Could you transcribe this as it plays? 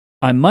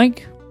I'm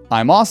Mike.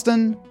 I'm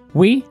Austin.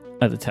 We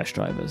are the Test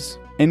Drivers.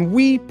 And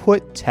we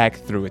put tech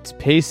through its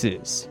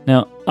paces.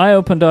 Now, I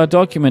opened our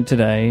document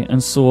today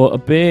and saw a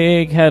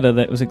big header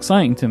that was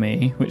exciting to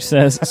me, which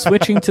says,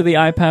 switching to the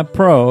iPad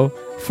Pro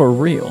for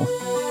real.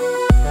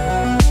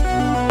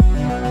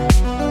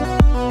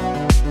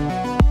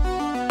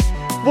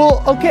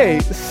 Well, okay,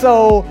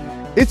 so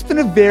it's been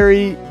a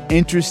very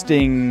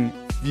interesting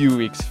few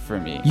weeks for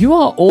me. You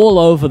are all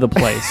over the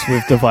place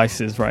with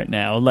devices right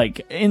now.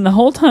 Like, in the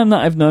whole time that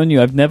I've known you,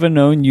 I've never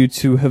known you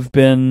to have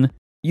been...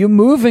 You're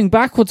moving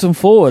backwards and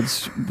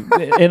forwards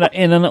in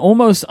an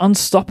almost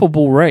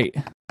unstoppable rate.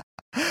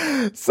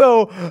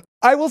 So,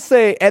 I will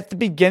say, at the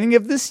beginning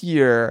of this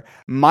year,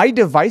 my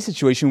device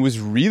situation was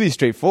really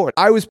straightforward.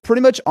 I was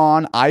pretty much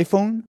on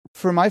iPhone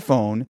for my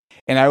phone,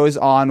 and I was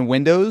on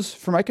Windows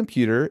for my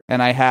computer,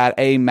 and I had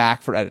a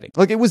Mac for editing.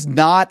 Like, it was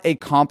not a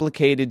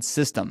complicated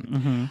system.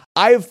 Mm-hmm.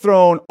 I have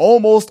thrown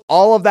almost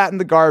all of that in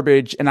the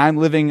garbage, and I'm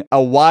living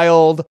a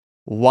wild,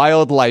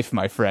 wild life,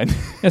 my friend.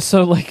 Yeah,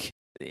 so, like,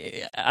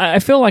 I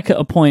feel like at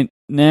a point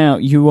now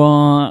you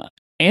are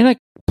in a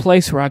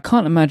place where I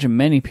can't imagine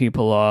many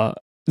people are.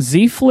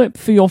 Z Flip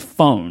for your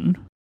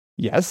phone.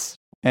 Yes.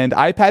 And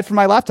iPad for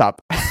my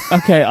laptop.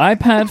 Okay,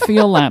 iPad for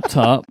your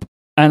laptop.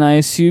 And I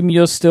assume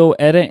you're still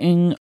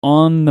editing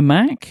on the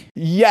Mac?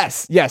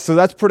 Yes. So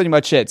that's pretty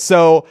much it.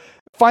 So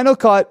Final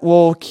Cut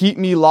will keep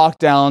me locked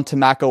down to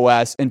Mac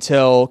OS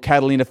until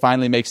Catalina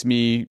finally makes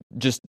me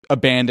just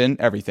abandon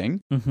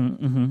everything.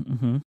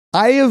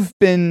 I have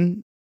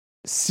been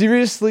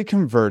seriously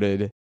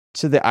converted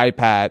to the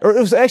iPad, or it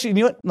was actually, you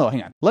know what? No,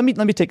 hang on. Let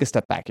me take a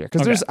step back here,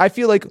 because I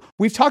feel like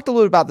we've talked a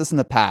little about this in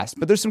the past,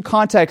 but there's some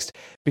context,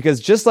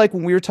 because just like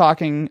when we were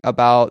talking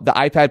about the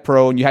iPad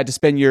Pro and you had to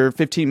spend your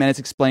 15 minutes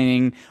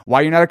explaining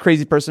why you're not a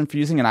crazy person for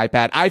using an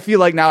iPad, I feel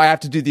like now I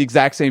have to do the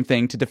exact same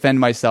thing to defend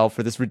myself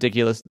for this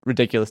ridiculous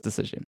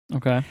decision.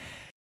 Okay.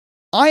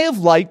 I have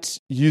liked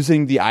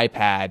using the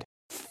iPad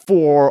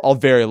for a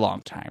very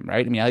long time,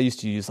 right? I mean, I used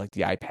to use like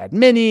the iPad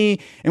mini,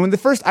 and when the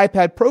first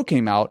iPad Pro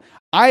came out,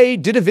 I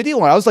did a video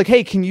and I was like,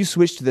 hey, can you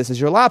switch to this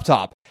as your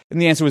laptop? And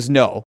the answer was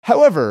no.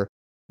 However,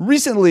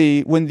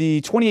 recently, when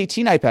the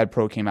 2018 iPad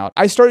Pro came out,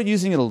 I started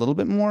using it a little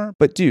bit more,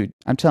 but dude,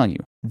 I'm telling you,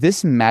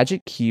 this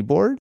Magic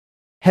Keyboard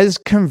has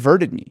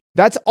converted me.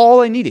 That's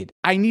all I needed.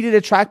 I needed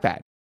a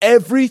trackpad.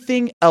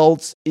 Everything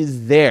else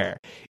is there.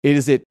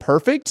 Is it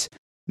perfect?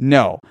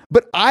 No,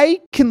 but I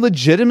can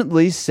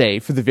legitimately say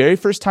for the very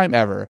first time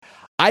ever,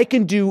 I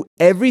can do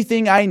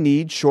everything I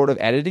need short of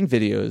editing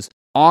videos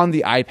on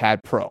the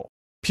iPad Pro.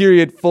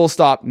 Period, full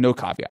stop, no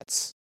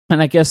caveats.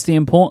 And I guess the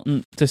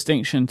important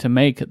distinction to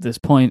make at this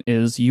point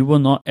is you were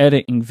not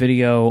editing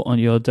video on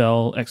your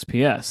Dell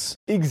XPS.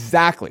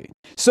 Exactly.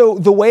 So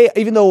the way,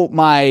 even though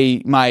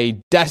my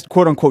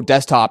quote unquote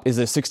desktop is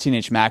a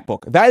 16-inch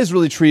MacBook, that is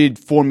really treated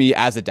for me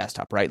as a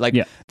desktop, right? Like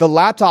The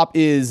laptop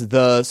is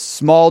the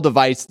small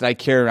device that I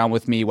carry around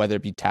with me, whether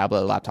it be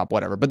tablet, laptop,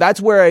 whatever. But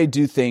that's where I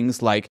do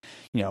things like,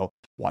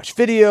 watch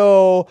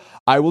video.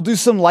 I will do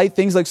some light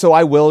things so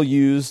I will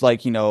use the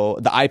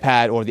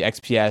iPad or the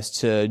XPS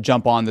to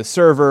jump on the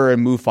server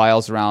and move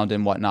files around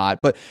and whatnot.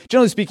 But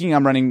generally speaking,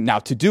 I'm running now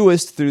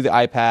Todoist through the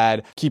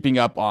iPad, keeping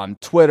up on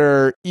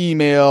Twitter,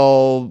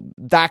 email,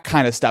 that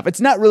kind of stuff.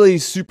 It's not really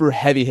super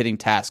heavy hitting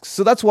tasks.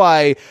 So that's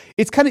why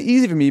it's kind of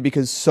easy for me,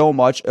 because so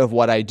much of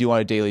what I do on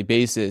a daily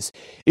basis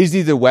is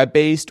either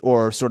web-based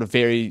or sort of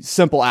very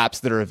simple apps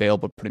that are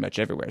available pretty much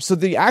everywhere. So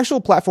the actual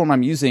platform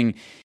I'm using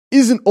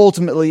isn't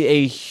ultimately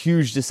a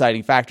huge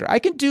deciding factor. I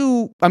could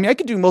do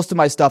most of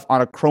my stuff on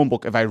a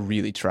Chromebook if I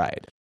really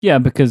tried. Yeah,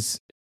 because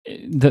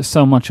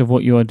so much of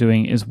what you are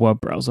doing is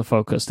web browser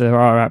focused. There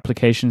are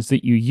applications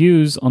that you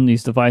use on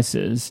these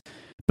devices,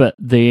 but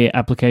the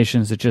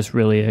applications are just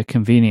really a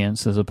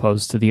convenience as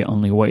opposed to the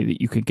only way that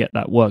you could get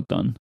that work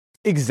done.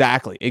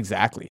 Exactly.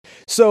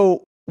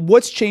 So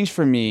what's changed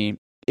for me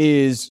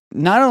is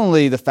not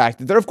only the fact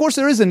that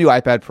there is a new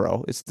iPad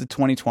Pro. It's the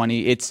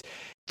 2020. It's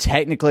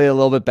technically a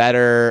little bit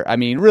better. I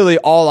mean, really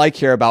all I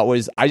care about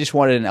was I just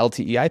wanted an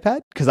LTE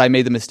iPad, because I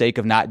made the mistake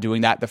of not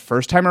doing that the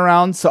first time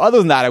around. So other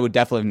than that, I would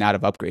definitely not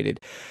have upgraded.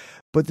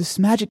 But this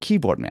Magic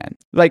Keyboard, man,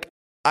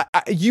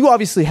 you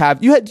obviously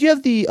have, do you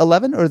have the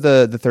 11 or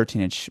the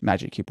 13-inch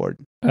Magic Keyboard?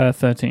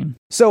 13.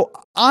 So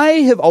I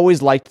have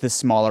always liked the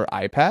smaller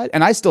iPad,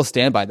 and I still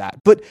stand by that.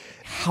 But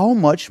how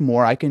much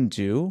more I can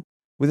do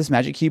with this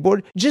Magic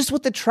Keyboard just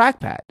with the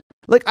trackpad.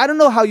 I don't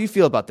know how you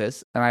feel about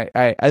this, and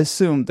I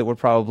assume that we're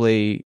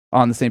probably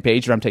on the same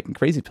page, or I'm taking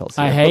crazy pills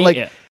here. I hate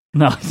it.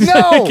 No.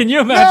 No. Can you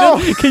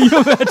imagine? No. Can you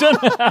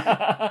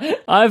imagine?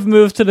 I've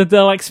moved to the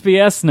Dell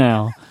XPS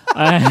now.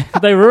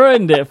 They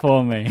ruined it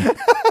for me.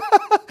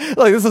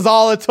 This is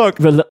all it took.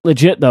 But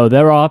legit though,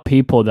 there are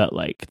people that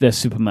they're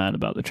super mad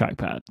about the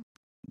trackpad.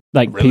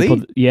 Really?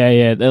 People,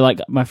 yeah. They're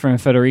my friend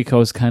Federico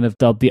is kind of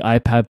dubbed the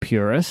iPad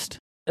purist.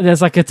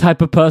 There's a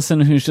type of person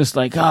who's just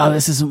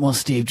this isn't what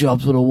Steve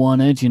Jobs would have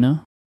wanted,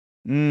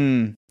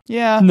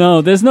 Yeah.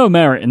 No, there's no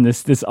merit in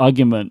this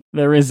argument.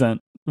 There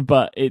isn't.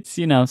 but it's,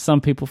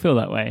 some people feel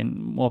that way, and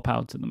more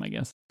power to them, I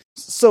guess.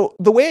 So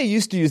the way I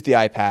used to use the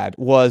iPad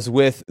was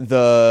with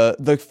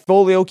the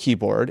Folio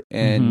keyboard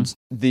and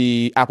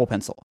the Apple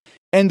Pencil.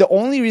 And the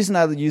only reason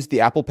I used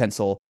the Apple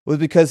Pencil was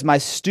because my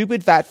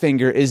stupid fat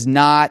finger is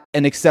not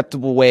an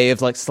acceptable way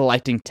of like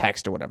selecting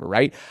text or whatever,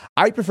 right?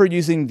 I prefer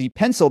using the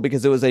pencil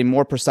because it was a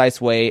more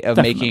precise way of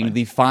making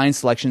the fine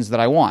selections that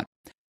I want.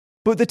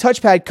 But the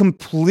touchpad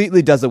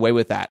completely does away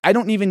with that. I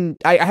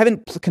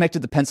haven't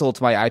connected the pencil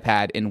to my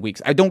iPad in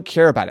weeks. I don't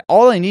care about it.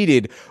 All I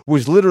needed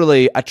was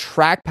literally a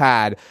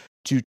trackpad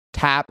to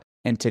tap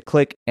and to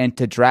click and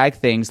to drag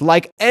things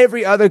like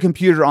every other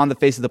computer on the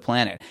face of the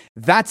planet.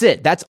 That's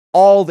it. That's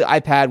all the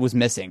iPad was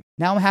missing.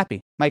 Now I'm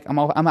happy. Mike,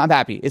 I'm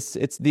happy.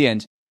 It's the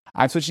end.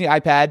 I'm switching to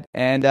iPad,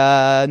 and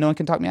no one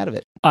can talk me out of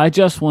it. I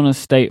just want to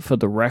state for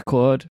the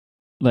record,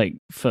 like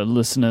for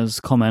listeners,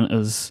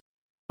 commenters,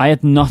 I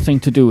had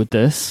nothing to do with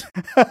this,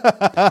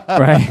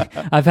 right?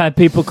 I've had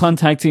people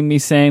contacting me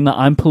saying that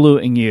I'm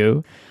polluting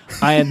you.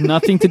 I had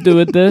nothing to do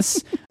with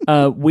this.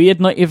 We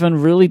had not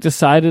even really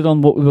decided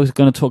on what we were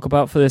going to talk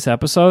about for this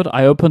episode.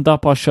 I opened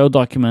up our show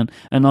document,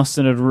 and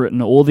Austin had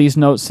written all these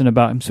notes in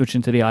about him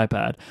switching to the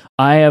iPad.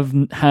 I have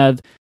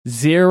had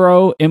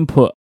zero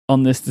input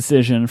on this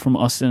decision from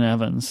Austin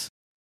Evans.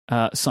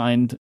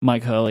 Signed,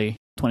 Mike Hurley,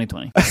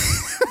 2020.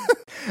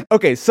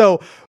 Okay,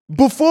 so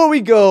before we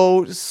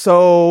go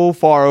so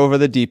far over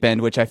the deep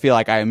end, which I feel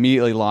like I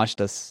immediately launched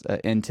us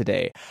in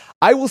today,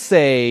 I will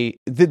say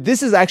that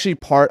this is actually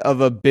part of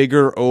a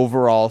bigger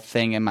overall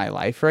thing in my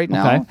life right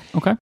now.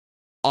 Okay.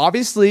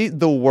 Obviously,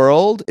 the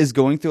world is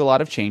going through a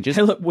lot of changes.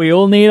 Hey, look, we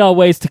all need our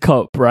ways to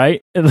cope,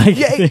 right? Like,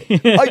 yeah,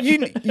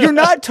 you're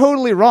not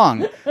totally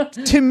wrong.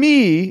 To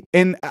me,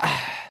 okay,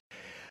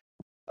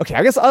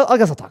 I guess I'll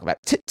talk about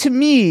it. To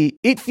me,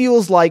 it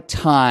feels like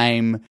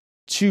time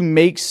to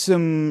make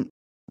some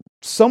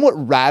somewhat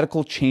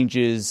radical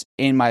changes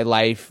in my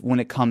life when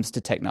it comes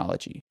to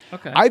technology.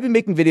 Okay. I've been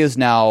making videos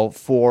now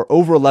for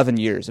over 11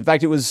 years. In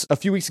fact, it was a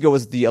few weeks ago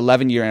was the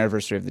 11-year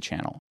anniversary of the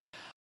channel.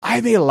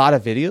 I've made a lot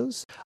of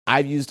videos.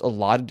 I've used a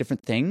lot of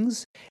different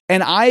things.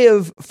 And I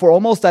have, for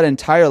almost that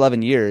entire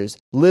 11 years,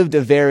 lived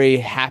a very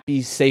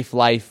happy, safe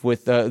life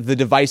with the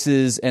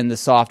devices and the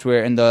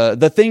software and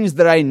the things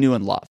that I knew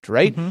and loved,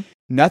 right? Mm-hmm.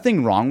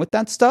 Nothing wrong with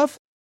that stuff.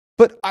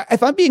 But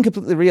if I'm being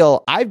completely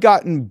real, I've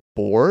gotten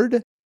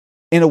bored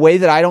in a way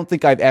that I don't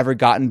think I've ever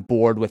gotten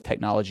bored with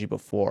technology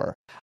before.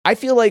 I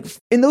feel like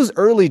in those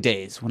early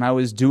days when I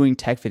was doing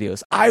tech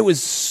videos, I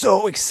was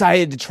so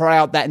excited to try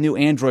out that new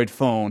Android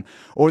phone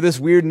or this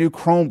weird new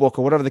Chromebook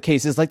or whatever the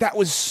case is. Like, that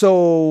was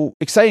so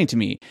exciting to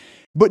me.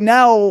 But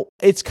now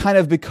it's kind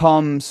of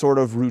become sort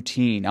of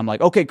routine. I'm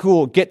like, okay,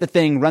 cool, get the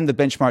thing, run the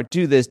benchmark,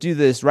 do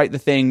this, write the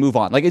thing, move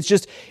on. Like,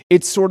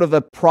 it's sort of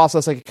a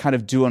process I could kind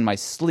of do in my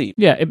sleep.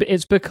 Yeah,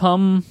 it's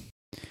become...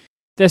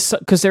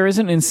 because there is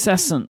an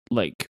incessant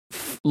like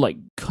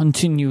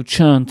continued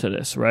churn to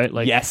this, right?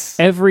 Like, yes,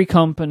 every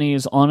company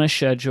is on a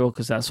schedule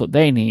because that's what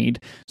they need.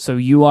 So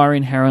you are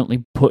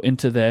inherently put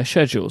into their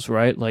schedules,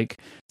 right? Like,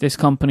 this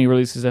company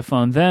releases their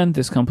phone then,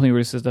 this company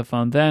releases their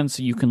phone then,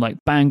 so you can like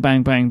bang,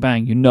 bang, bang,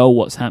 bang. You know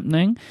what's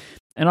happening.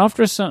 And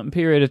after a certain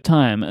period of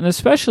time, and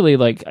especially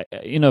like,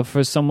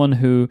 for someone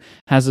who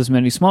has as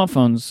many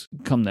smartphones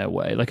come their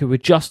way, like if we're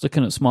just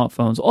looking at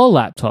smartphones or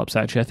laptops,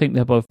 actually, I think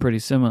they're both pretty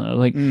similar.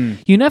 Like,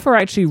 you never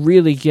actually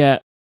really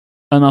get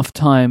enough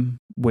time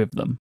with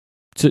them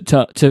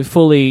to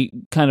fully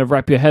kind of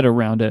wrap your head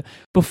around it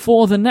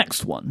before the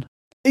next one.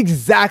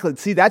 Exactly.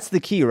 See, that's the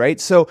key, right?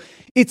 So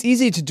it's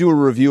easy to do a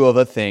review of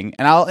a thing,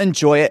 and I'll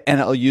enjoy it and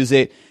I'll use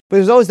it, but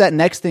there's always that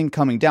next thing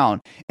coming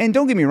down. And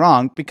don't get me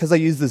wrong, because I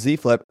use the Z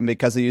Flip and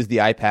because I use the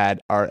iPad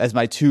as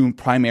my two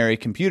primary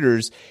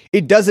computers,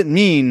 it doesn't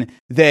mean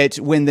that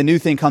when the new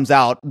thing comes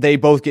out, they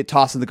both get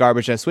tossed in the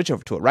garbage and I switch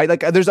over to it, right? Like,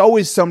 there's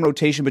always some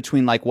rotation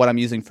between like what I'm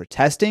using for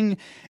testing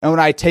and when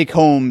I take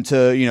home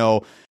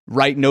to,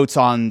 write notes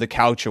on the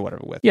couch or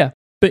whatever with. Yeah.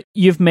 But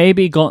you've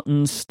maybe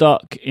gotten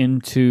stuck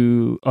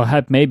into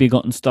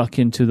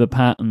the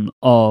pattern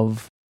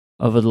of,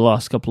 over the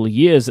last couple of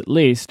years at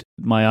least,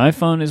 my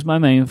iPhone is my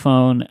main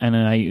phone, and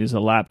then I use a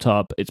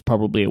laptop. It's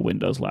probably a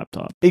Windows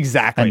laptop.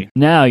 Exactly. And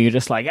now you're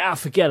just like,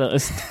 forget it.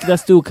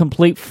 Let's do a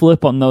complete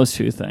flip on those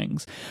two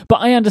things.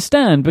 But I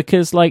understand,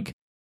 because like,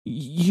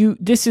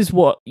 this is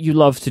what you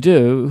love to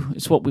do.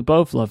 It's what we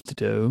both love to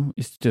do,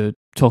 is to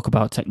talk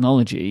about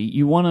technology.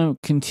 You want to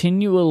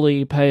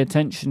continually pay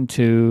attention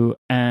to,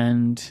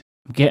 and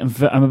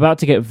I'm about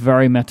to get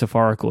very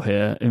metaphorical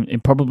here,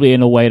 probably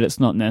in a way that's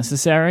not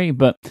necessary,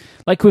 but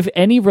like with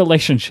any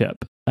relationship,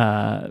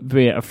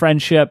 be it a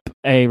friendship,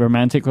 a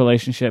romantic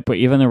relationship, or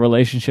even a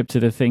relationship to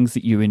the things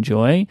that you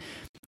enjoy,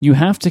 you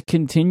have to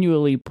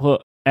continually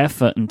put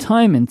effort and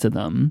time into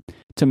them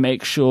to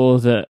make sure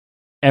that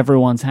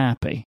everyone's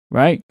happy,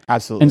 right?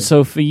 Absolutely. And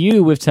so for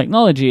you with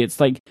technology, it's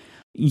like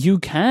you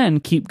can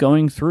keep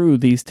going through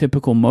these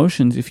typical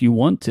motions if you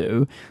want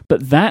to,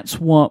 but that's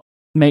what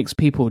makes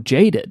people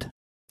jaded.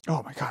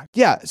 Oh my God.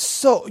 Yeah.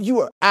 So you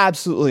are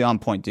absolutely on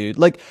point, dude.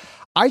 Like,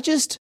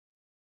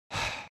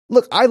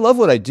 look, I love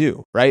what I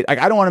do, right? Like,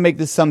 I don't want to make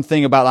this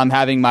something about I'm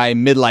having my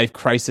midlife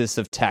crisis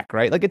of tech,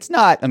 right? Like, it's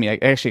not. I mean,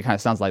 it actually kind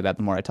of sounds like that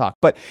the more I talk,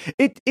 but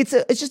it's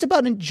just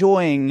about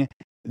enjoying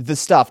the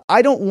stuff.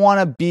 I don't want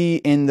to be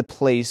in the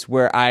place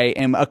where I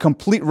am a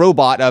complete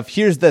robot of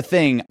here's the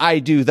thing, I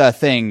do the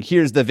thing,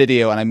 here's the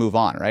video, and I move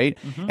on, right?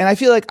 And I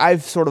feel like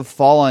I've sort of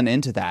fallen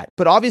into that.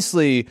 But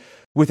obviously,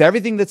 with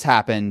everything that's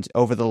happened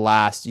over the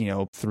last,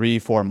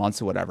 3-4 months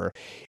or whatever,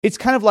 it's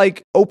kind of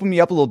like opened me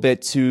up a little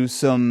bit to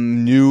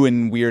some new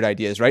and weird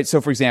ideas, right?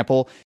 So for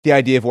example, the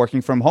idea of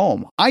working from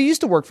home. I used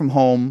to work from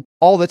home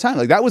all the time.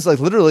 Like that was like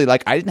literally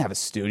like I didn't have a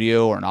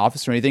studio or an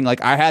office or anything.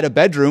 Like I had a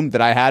bedroom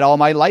that I had all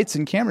my lights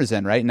and cameras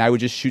in, right? And I would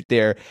just shoot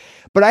there.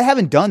 But I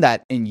haven't done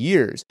that in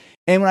years.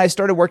 And when I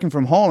started working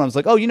from home, I was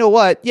like, oh, you know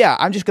what? Yeah,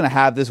 I'm just going to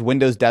have this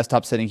Windows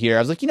desktop sitting here. I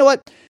was like, you know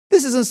what?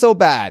 This isn't so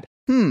bad.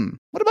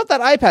 What about that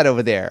iPad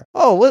over there?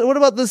 Oh, what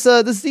about this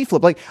Z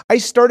Flip? Like I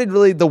started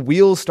really, the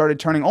wheels started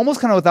turning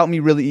almost kind of without me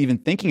really even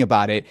thinking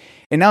about it.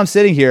 And now I'm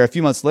sitting here a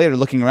few months later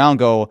looking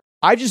around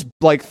I just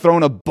like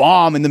thrown a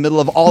bomb in the middle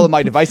of all of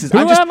my devices. Who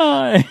am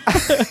I?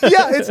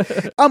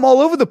 Yeah, I'm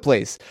all over the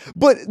place.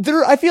 But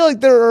I feel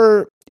like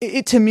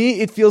to me,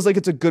 it feels like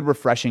it's a good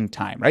refreshing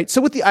time, right?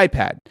 So with the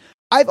iPad,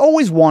 I've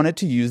always wanted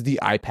to use the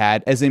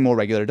iPad as a more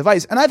regular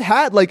device. And I've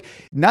had like,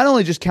 not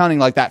only just counting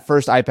like that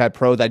first iPad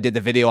Pro that I did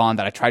the video on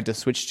that I tried to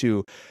switch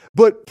to,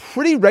 but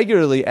pretty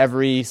regularly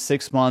every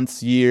 6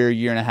 months, year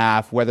and a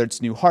half, whether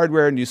it's new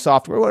hardware, new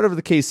software, whatever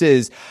the case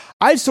is,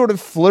 I've sort of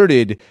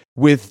flirted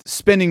with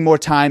spending more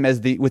time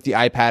with the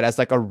iPad as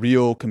like a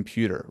real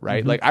computer,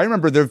 right? Like I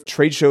remember there are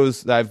trade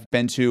shows that I've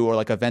been to or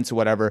like events or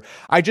whatever.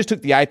 I just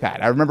took the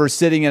iPad. I remember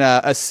sitting in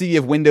a sea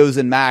of Windows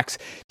and Macs,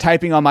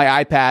 typing on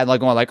my iPad,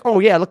 like going like, oh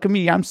yeah, look at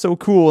me, I'm so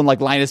cool, and like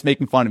Linus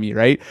making fun of me,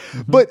 right?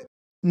 But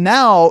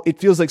now it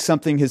feels like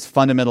something has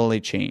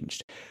fundamentally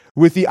changed.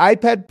 With the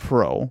iPad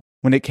Pro,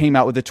 when it came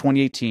out with the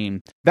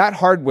 2018, that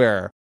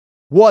hardware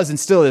was and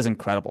still is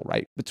incredible,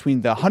 right?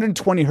 Between the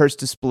 120 hertz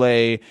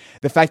display,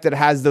 the fact that it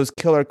has those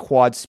killer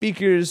quad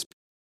speakers,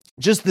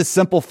 just the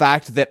simple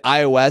fact that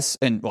iOS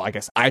and, well, I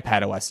guess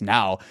iPadOS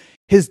now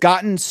has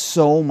gotten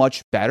so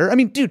much better. I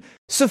mean, dude,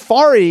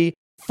 Safari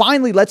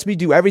finally lets me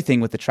do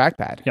everything with the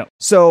trackpad. Yep.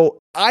 So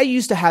I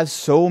used to have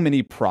so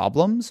many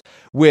problems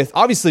with,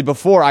 obviously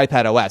before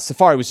iPadOS,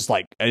 Safari was just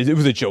like, it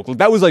was a joke.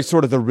 That was like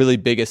sort of the really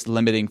biggest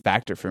limiting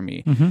factor for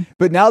me.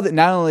 But now that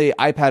not only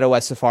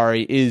iPadOS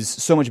Safari is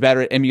so much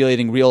better at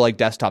emulating real like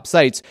desktop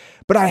sites,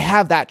 but I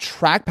have that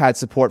trackpad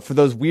support for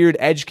those weird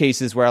edge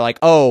cases where like,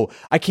 oh,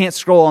 I can't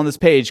scroll on this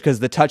page because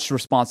the touch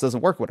response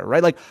doesn't work with it,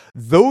 right? Like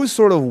those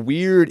sort of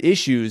weird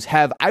issues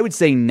have, I would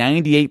say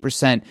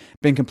 98%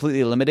 been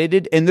completely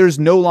eliminated. And there's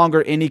no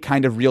longer any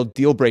kind of real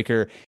deal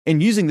breaker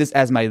in using this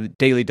as my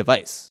daily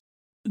device.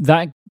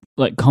 That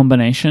like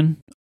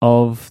combination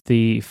of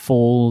the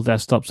full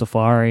desktop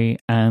Safari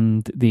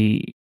and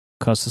the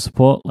cursor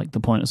support, like the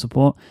pointer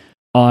support,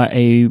 are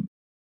a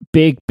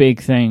big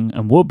thing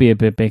and will be a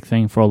big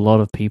thing for a lot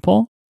of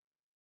people.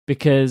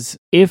 Because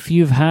if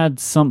you've had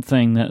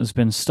something that has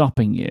been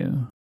stopping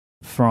you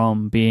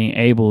from being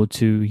able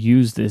to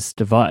use this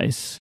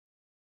device,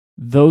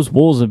 those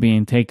walls are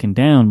being taken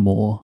down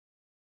more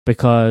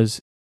because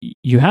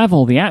you have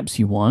all the apps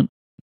you want.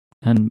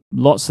 And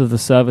lots of the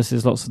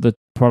services, lots of the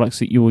products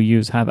that you will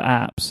use have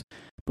apps.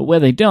 But where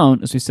they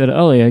don't, as we said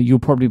earlier, you'll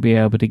probably be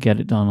able to get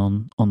it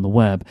done on the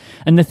web.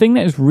 And the thing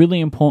that is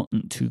really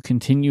important to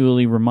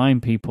continually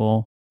remind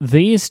people,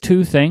 these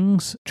two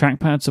things,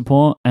 trackpad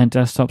support and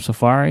desktop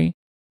Safari,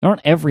 they're on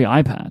every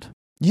iPad.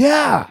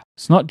 Yeah.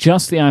 It's not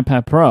just the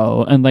iPad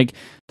Pro. And like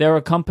there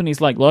are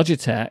companies like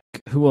Logitech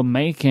who are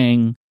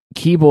making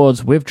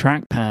keyboards with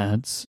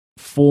trackpads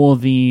for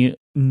the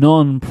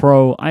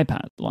non-Pro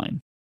iPad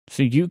line.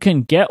 So you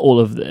can get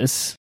all of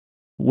this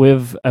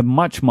with a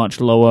much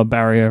lower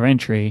barrier of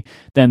entry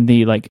than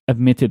the like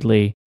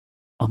admittedly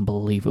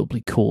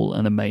unbelievably cool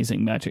and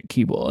amazing Magic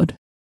Keyboard.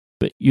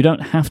 But you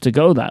don't have to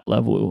go that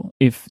level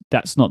if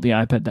that's not the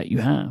iPad that you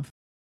have.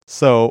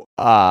 So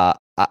I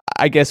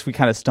guess we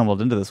kind of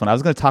stumbled into this one. I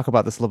was going to talk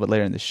about this a little bit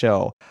later in the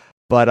show,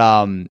 but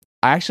I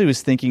actually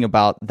was thinking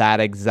about that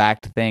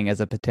exact thing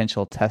as a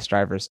potential test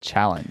driver's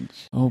challenge.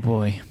 Oh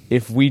boy.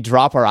 If we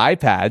drop our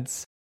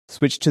iPads,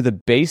 switch to the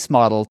base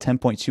model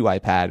 10.2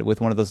 iPad with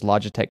one of those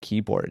Logitech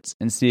keyboards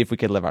and see if we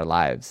could live our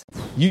lives.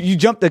 You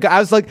jumped I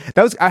was like,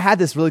 I had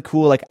this really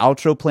cool like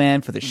outro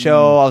plan for the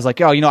show. I was like,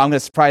 oh, I'm going to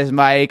surprise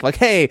Mike. Like,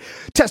 hey,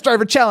 test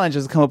driver challenge. I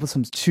was come up with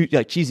some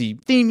like cheesy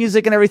theme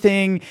music and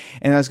everything.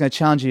 And I was going to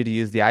challenge you to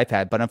use the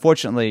iPad. But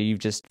unfortunately, you've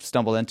just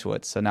stumbled into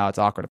it. So now it's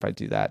awkward if I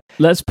do that.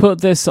 Let's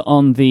put this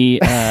on the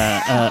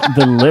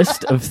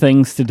list of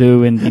things to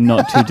do in the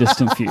not too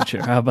distant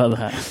future. How about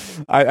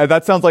that?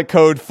 That sounds like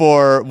code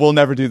for we'll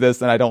never do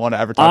this, and I don't want to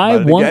ever talk about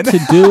it again. I want to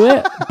do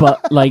it,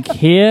 but like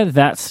here,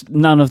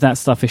 none of that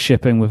stuff is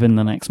shipping within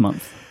the next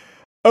month.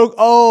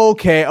 Oh,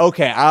 okay.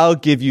 I'll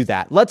give you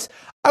that.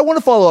 I want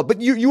to follow up,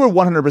 but you were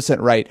 100%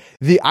 right.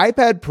 The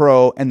iPad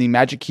Pro and the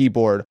Magic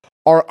Keyboard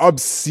are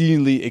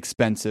obscenely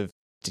expensive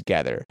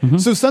together.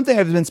 So something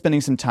I've been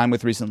spending some time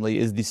with recently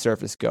is the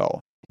Surface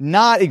Go.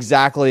 not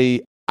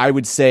exactly, I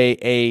would say,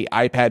 a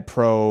iPad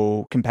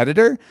Pro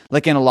competitor.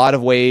 Like in a lot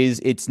of ways,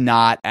 it's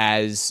not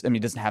as,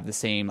 it doesn't have the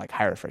same like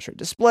high refresh rate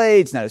display.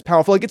 It's not as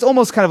powerful. Like it's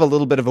almost kind of a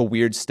little bit of a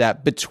weird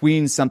step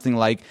between something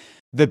like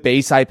the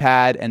base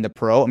iPad and the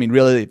Pro.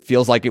 Really, it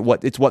feels like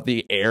it's what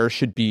the Air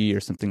should be or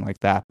something like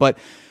that. But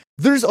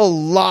there's a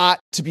lot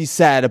to be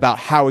said about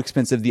how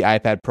expensive the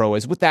iPad Pro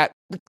is with that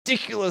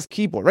ridiculous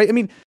keyboard, right?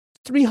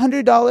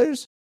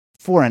 $300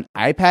 for an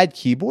iPad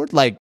keyboard?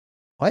 Like,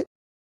 what?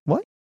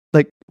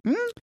 Like,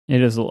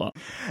 It is a lot.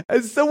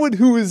 As someone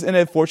who is in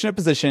a fortunate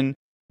position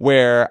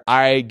where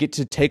I get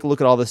to take a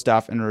look at all this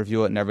stuff and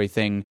review it and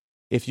everything,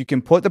 if you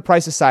can put the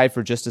price aside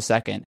for just a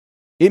second,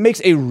 it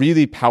makes a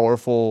really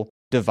powerful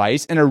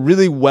device and a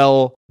really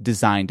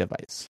well-designed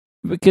device.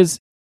 Because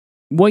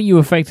what you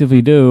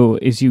effectively do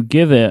is you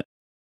give it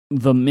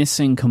the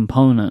missing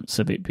components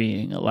of it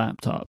being a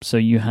laptop. So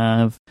you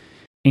have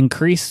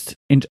increased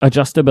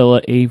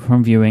adjustability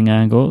from viewing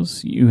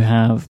angles. You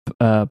have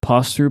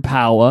pass-through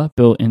power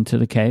built into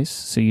the case,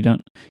 so you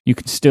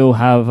can still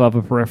have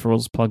other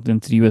peripherals plugged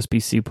into the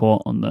USB-C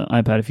port on the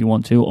iPad if you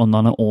want to, or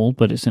none at all,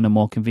 but it's in a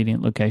more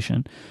convenient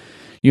location.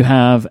 You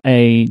have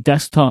a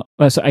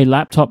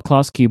laptop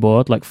class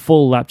keyboard, like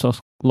full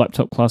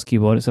laptop class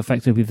keyboard. It's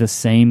effectively the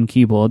same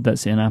keyboard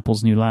that's in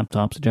Apple's new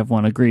laptops, which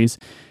everyone agrees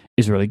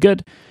is really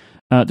good.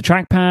 The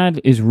trackpad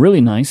is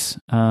really nice.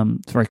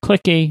 It's very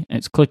clicky.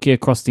 It's clicky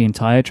across the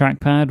entire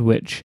trackpad,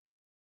 which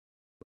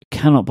I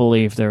cannot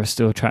believe there are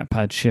still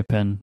trackpads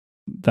shipping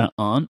that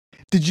aren't.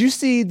 Did you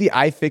see the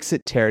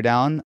iFixit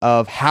teardown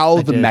of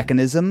how the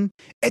mechanism?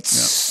 It's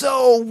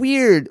so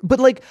weird. But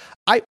like,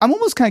 I'm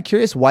almost kind of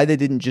curious why they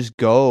didn't just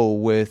go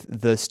with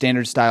the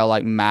standard style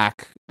like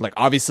Mac, like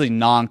obviously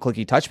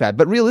non-clicky touchpad.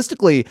 But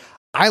realistically,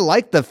 I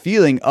like the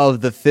feeling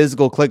of the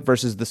physical click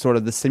versus the sort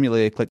of the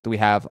simulated click that we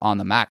have on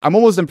the Mac. I'm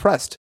almost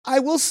impressed. I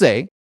will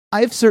say,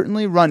 I've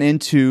certainly run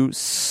into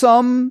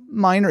some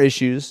minor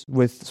issues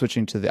with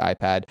switching to the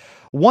iPad.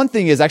 One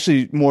thing is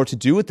actually more to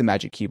do with the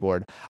Magic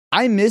Keyboard.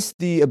 I miss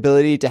the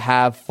ability to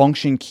have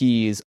function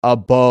keys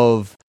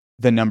above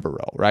the number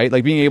row, right?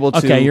 Like being able to...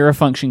 Okay, you're a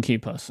function key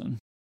person.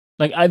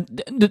 Like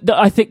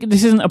I think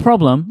this isn't a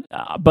problem,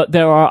 but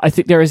I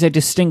think there is a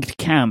distinct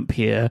camp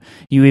here.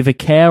 You either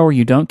care or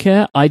you don't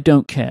care. I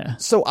don't care.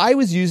 So I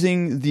was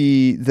using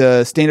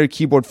the standard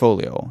Keyboard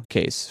Folio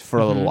case for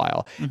a little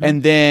while,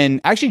 and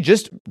then actually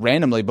just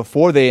randomly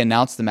before they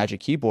announced the Magic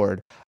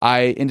Keyboard,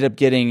 I ended up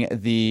getting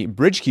the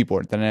Bridge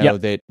keyboard that I know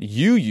that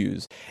you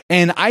use,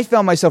 and I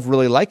found myself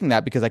really liking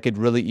that because I could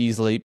really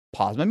easily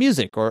pause my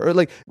music or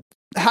like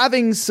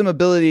having some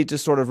ability to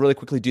sort of really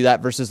quickly do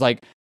that versus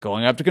like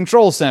going up to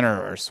Control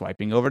Center or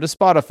swiping over to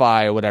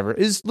Spotify or whatever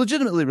is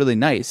legitimately really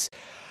nice.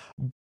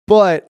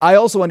 But I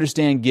also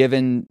understand,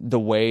 given the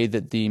way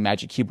that the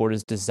Magic Keyboard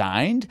is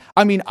designed,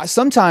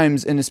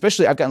 sometimes, and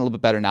especially I've gotten a little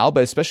bit better now,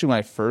 but especially when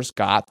I first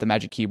got the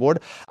Magic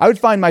Keyboard, I would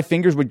find my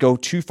fingers would go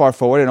too far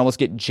forward and almost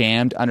get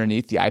jammed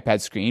underneath the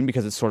iPad screen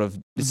because it's sort of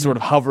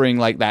hovering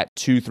like that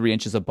 2-3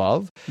 inches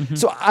above.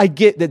 So I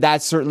get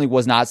that certainly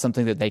was not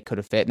something that they could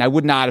have fit, and I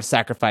would not have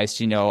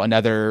sacrificed,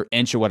 another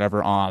inch or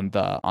whatever on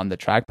the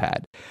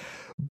trackpad.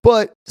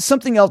 But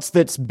something else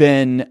that's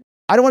been,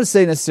 I don't want to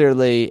say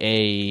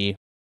necessarily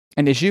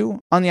an issue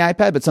on the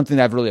iPad, but something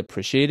that I've really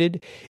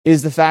appreciated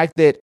is the fact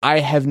that I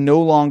have no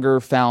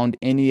longer found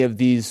any of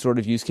these sort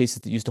of use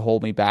cases that used to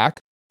hold me back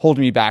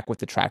with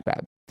the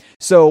trackpad.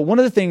 So one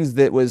of the things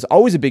that was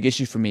always a big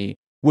issue for me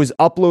was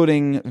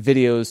uploading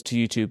videos to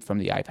YouTube from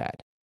the iPad.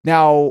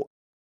 Now,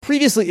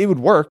 previously it would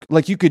work,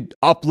 like you could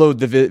upload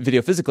the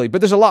video physically, but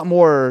there's a lot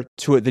more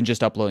to it than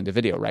just uploading the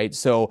video, right?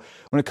 So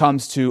when it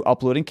comes to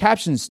uploading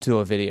captions to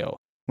a video,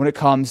 when it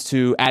comes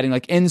to adding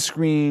like end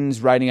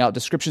screens, writing out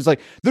descriptions, like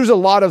there's a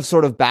lot of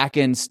sort of back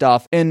end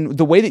stuff. And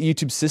the way that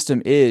YouTube's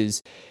system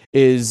is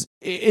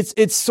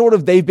it's sort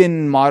of, they've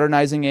been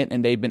modernizing it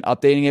and they've been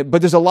updating it,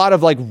 but there's a lot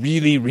of like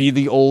really,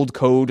 really old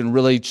code and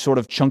really sort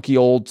of chunky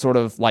old sort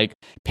of like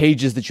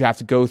pages that you have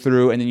to go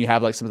through. And then you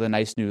have like some of the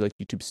nice new like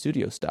YouTube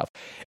Studio stuff.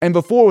 And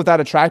before, without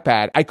a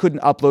trackpad, I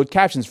couldn't upload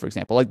captions, for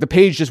example. Like the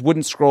page just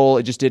wouldn't scroll.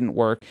 It just didn't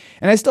work.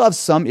 And I still have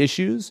some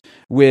issues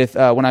with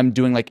when I'm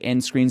doing like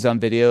end screens on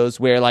videos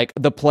where like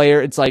the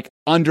player, it's like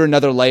under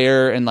another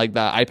layer and like the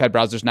iPad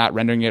browser's not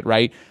rendering it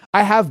right.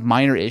 I have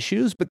minor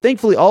issues, but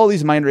thankfully all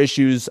these minor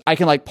issues, I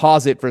can like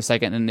pause it for a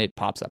second and it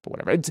pops up or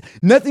whatever.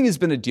 Nothing has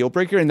been a deal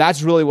breaker, and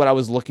that's really what I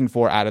was looking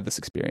for out of this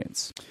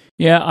experience.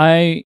 Yeah,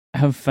 I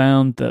have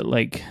found that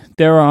like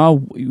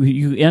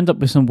you end up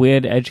with some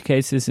weird edge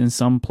cases in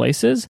some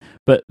places,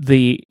 but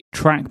the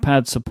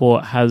trackpad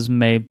support has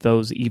made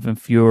those even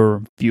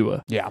fewer.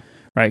 Yeah.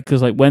 Right,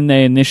 because like when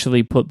they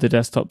initially put the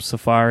desktop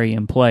Safari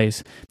in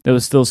place, there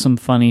was still some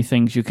funny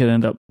things you could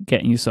end up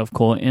getting yourself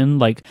caught in.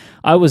 Like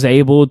I was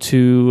able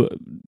to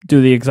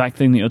do the exact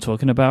thing that you're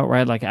talking about,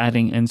 right? Like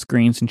adding end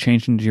screens and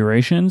changing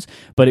durations,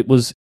 but it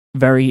was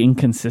very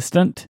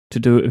inconsistent to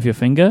do it with your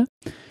finger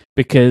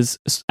because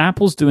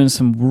Apple's doing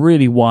some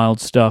really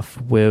wild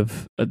stuff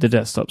with the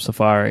desktop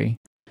Safari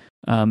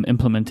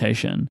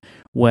implementation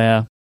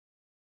where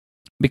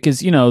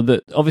because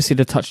obviously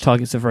the touch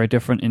targets are very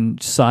different in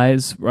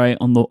size, right,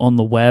 on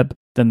the web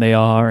than they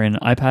are in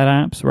iPad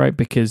apps, right?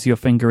 Because your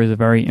finger is a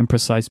very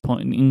imprecise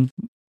pointing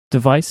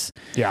device.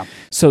 Yeah.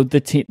 So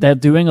they're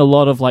doing a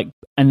lot of like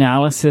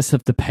analysis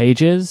of the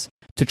pages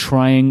to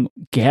try and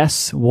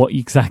guess what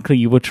exactly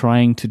you were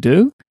trying to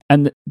do.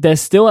 And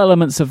there's still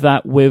elements of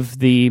that with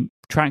the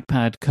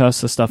trackpad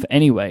cursor stuff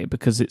anyway,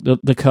 because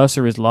the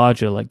cursor is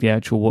larger, like the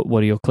actual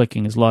what you're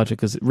clicking is larger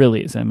because it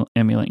really is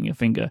emulating your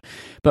finger.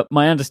 But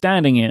my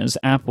understanding is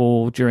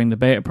Apple, during the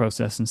beta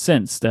process and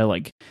since, they're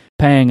like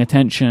paying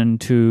attention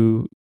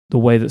to the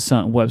way that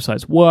certain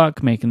websites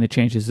work, making the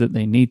changes that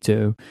they need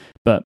to.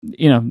 But,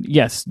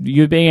 yes,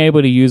 you being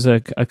able to use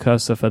a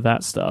cursor for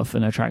that stuff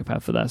and a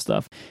trackpad for that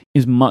stuff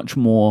is much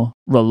more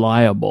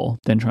reliable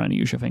than trying to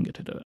use your finger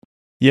to do it.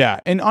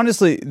 Yeah, and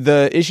honestly,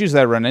 the issues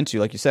that I run into,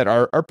 like you said,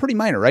 are pretty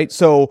minor, right?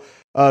 So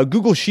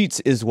Google Sheets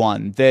is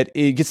one that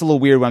it gets a little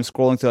weird when I'm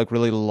scrolling through like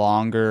really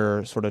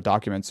longer sort of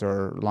documents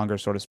or longer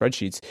sort of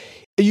spreadsheets.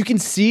 You can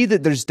see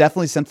that there's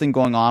definitely something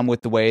going on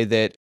with the way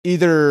that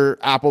either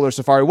Apple or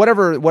Safari,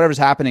 whatever's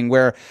happening,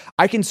 where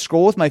I can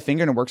scroll with my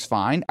finger and it works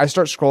fine. I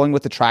start scrolling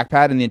with the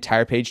trackpad and the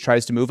entire page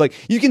tries to move. Like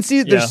you can see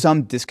that there's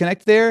some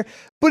disconnect there,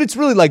 but it's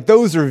really like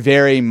those are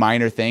very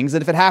minor things.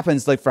 And if it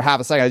happens like for half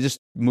a second, I just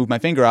move my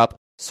finger up,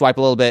 swipe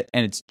a little bit,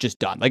 and it's just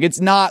done. Like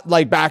it's not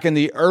like back in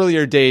the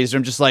earlier days where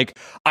I'm just like,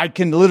 I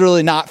can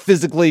literally not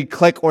physically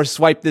click or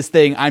swipe this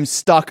thing. I'm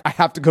stuck. I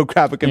have to go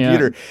grab a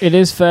computer. Yeah. It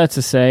is fair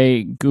to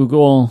say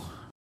Google,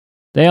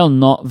 they are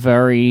not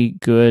very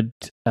good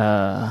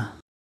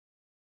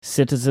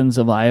citizens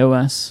of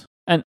iOS.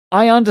 And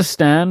I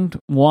understand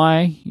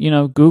why,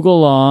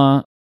 Google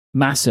are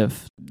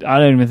massive. I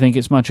don't even think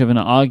it's much of an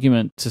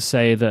argument to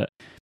say that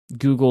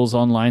Google's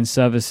online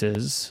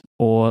services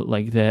or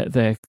like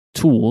their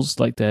tools,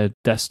 like their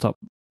desktop,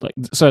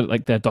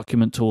 like their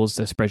document tools,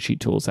 their spreadsheet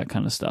tools, that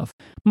kind of stuff,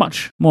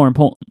 much more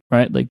important,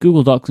 right? Like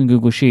Google Docs and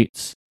Google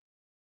Sheets,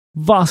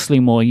 vastly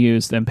more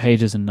used than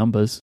Pages and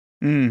Numbers.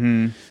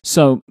 Mm-hmm.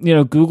 So,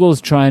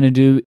 Google's trying to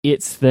do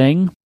its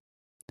thing,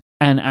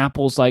 and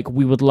Apple's like,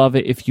 we would love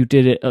it if you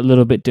did it a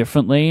little bit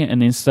differently,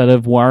 and instead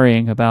of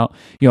worrying about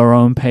your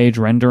own page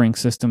rendering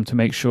system to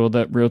make sure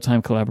that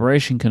real-time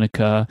collaboration can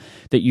occur,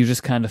 that you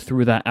just kind of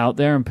threw that out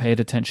there and paid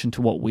attention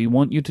to what we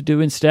want you to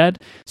do instead.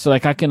 So,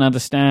 like, I can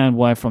understand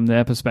why from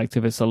their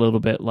perspective it's a little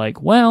bit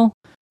like, well,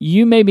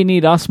 you maybe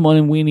need us more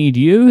than we need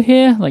you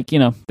here. Like,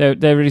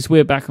 there is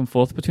weird back and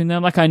forth between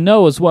them. Like, I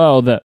know as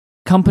well that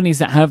companies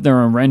that have their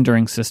own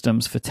rendering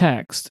systems for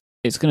text,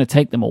 it's going to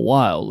take them a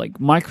while. Like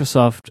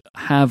Microsoft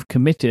have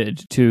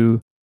committed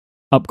to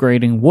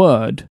upgrading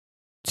Word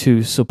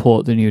to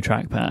support the new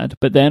trackpad,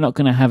 but they're not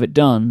going to have it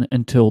done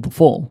until the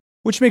fall.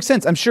 Which makes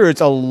sense. I'm sure it's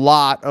a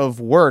lot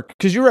of work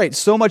because you're right.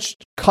 So much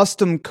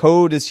custom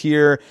code is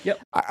here. Yep.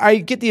 I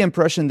get the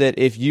impression that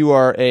if you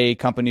are a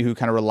company who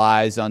kind of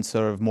relies on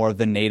sort of more of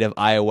the native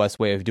iOS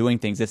way of doing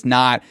things, it's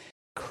not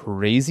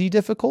crazy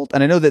difficult.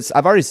 And I know that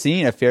I've already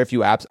seen a fair few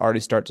apps already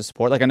start to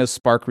support. Like I know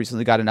Spark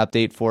recently got an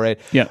update for it.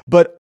 Yeah.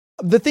 But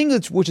the thing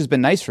which has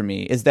been nice for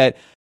me is that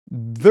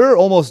there are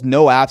almost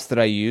no apps that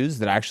I use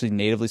that actually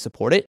natively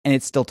support it, and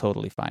it's still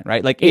totally fine,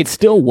 right? Like it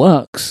still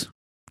works.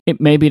 It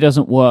maybe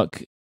doesn't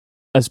work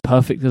as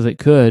perfect as it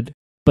could,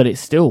 but it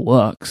still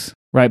works,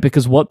 right?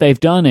 Because what they've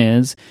done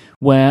is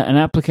where an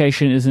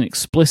application isn't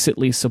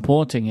explicitly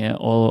supporting it,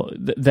 or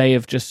they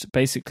have just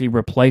basically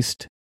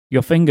replaced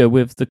your finger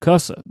with the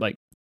cursor,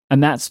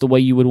 and that's the way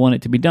you would want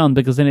it to be done,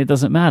 because then it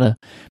doesn't matter.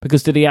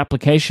 Because to the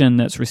application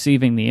that's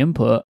receiving the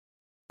input,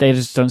 they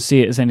just don't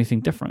see it as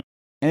anything different.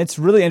 And it's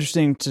really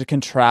interesting to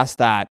contrast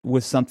that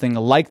with something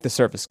like the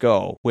Surface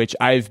Go, which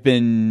I've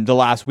been the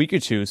last week or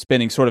two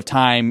spending sort of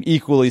time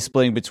equally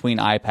splitting between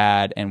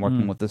iPad and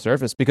working with the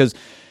Surface, because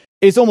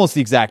it's almost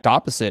the exact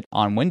opposite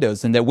on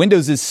Windows, and that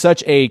Windows is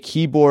such a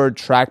keyboard,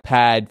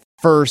 trackpad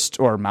first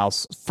or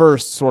mouse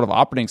first sort of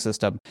operating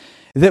system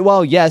that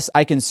while, yes,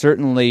 I can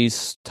certainly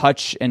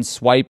touch and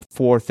swipe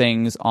for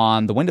things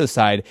on the Windows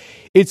side,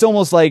 it's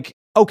almost like,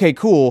 okay,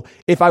 cool.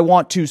 If I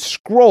want to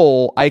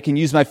scroll, I can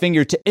use my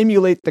finger to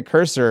emulate the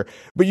cursor.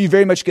 But you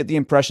very much get the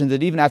impression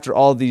that even after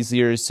all these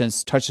years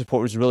since touch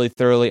support was really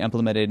thoroughly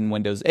implemented in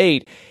Windows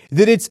 8,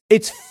 that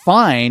it's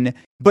fine.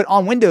 But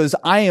on Windows,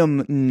 I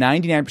am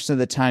 99% of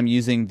the time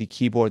using the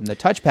keyboard and the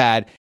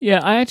touchpad. Yeah,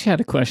 I actually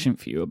had a question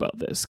for you about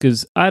this,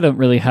 because I don't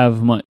really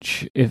have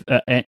much, if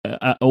at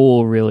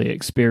all, really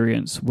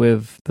experience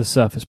with the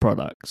Surface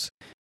products.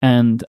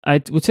 And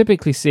I will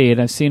typically see it.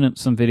 I've seen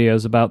some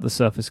videos about the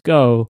Surface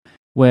Go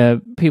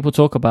where people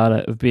talk about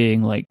it of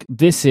being like,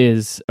 this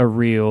is a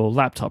real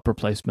laptop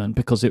replacement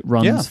because it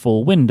runs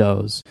full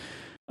Windows.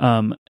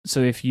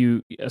 So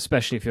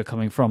especially if you're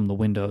coming from the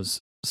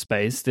Windows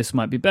space, this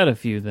might be better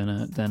for you than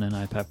an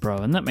iPad Pro,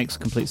 and that makes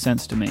complete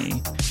sense to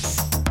me.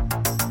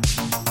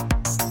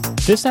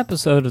 This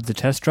episode of The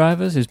Test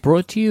Drivers is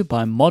brought to you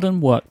by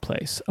Modern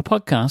Workplace, a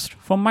podcast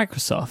from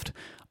Microsoft.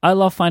 I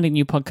love finding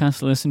new podcasts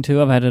to listen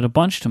to. I've added a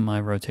bunch to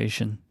my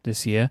rotation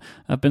this year.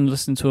 I've been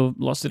listening to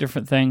lots of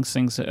different things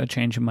that are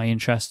changing my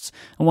interests.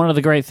 And one of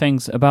the great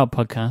things about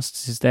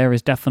podcasts is there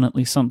is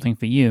definitely something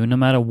for you, no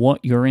matter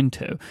what you're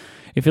into.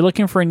 If you're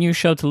looking for a new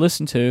show to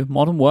listen to,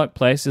 Modern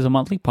Workplace is a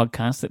monthly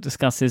podcast that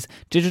discusses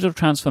digital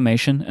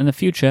transformation and the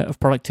future of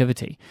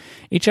productivity.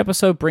 Each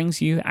episode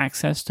brings you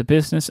access to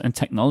business and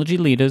technology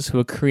leaders who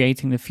are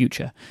creating the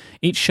future.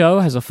 Each show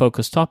has a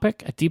focused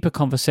topic, a deeper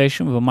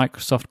conversation with a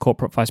Microsoft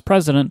corporate vice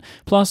president,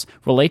 plus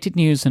related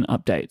news and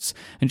updates.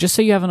 And just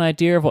so you have an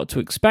idea of what to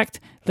expect,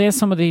 there's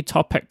some of the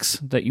topics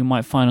that you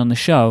might find on the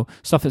show,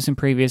 stuff that's in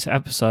previous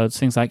episodes,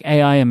 things like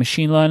AI and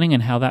machine learning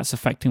and how that's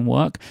affecting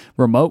work,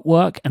 remote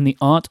work, and the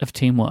art of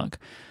teamwork.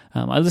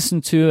 I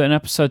listened to an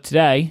episode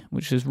today,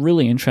 which is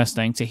really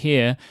interesting to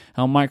hear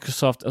how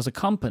Microsoft as a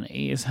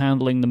company is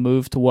handling the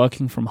move to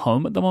working from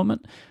home at the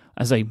moment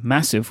as a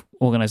massive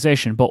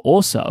organization, but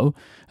also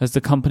as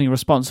the company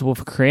responsible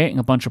for creating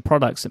a bunch of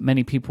products that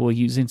many people are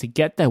using to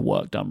get their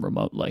work done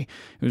remotely.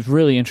 It was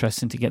really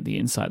interesting to get the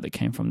insight that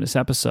came from this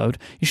episode.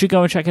 You should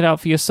go and check it out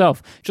for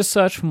yourself. Just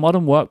search for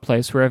Modern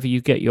Workplace wherever you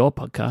get your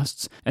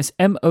podcasts. It's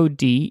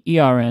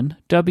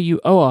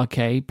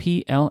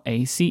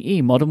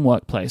MODERNWORKPLACE, Modern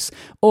Workplace.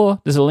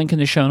 Or there's a link in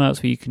the show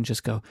notes where you can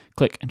just go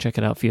click and check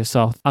it out for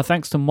yourself. Our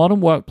thanks to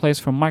Modern Workplace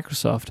from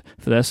Microsoft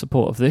for their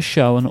support of this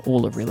show and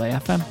all of Relay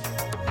FM.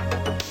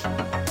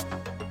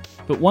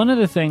 But one of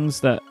the things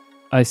that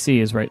I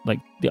see is, right, like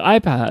the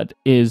iPad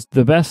is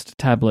the best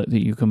tablet that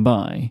you can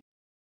buy,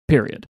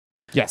 period.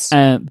 Yes.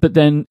 But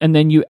then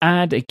you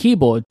add a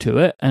keyboard to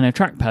it and a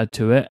trackpad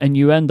to it, and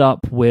you end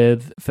up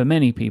with, for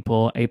many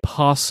people, a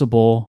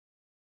passable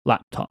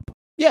laptop.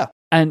 Yeah.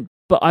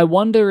 But I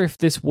wonder if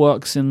this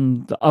works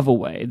in the other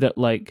way, that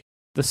like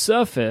the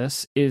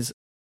Surface is,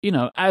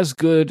 as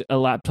good a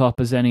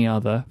laptop as any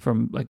other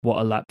from like what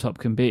a laptop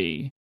can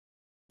be.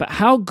 But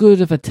how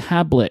good of a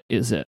tablet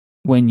is it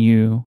when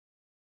you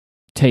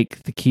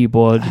take the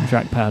keyboard and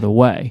trackpad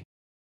away?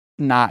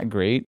 Not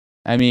great.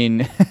 I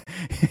mean,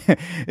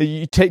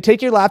 you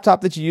take your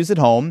laptop that you use at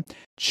home,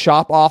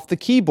 chop off the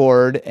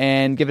keyboard,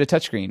 and give it a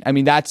touchscreen. I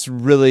mean, that's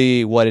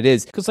really what it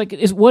is. Because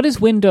what is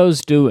Windows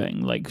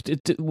doing? Like,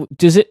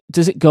 does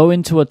it go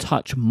into a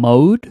touch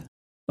mode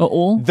at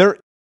all?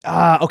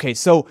 Okay,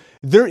 so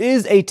there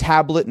is a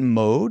tablet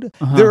mode.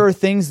 Uh-huh. There are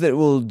things that it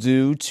will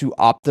do to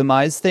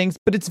optimize things,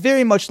 but it's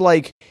very much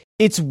like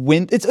it's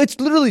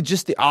literally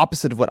just the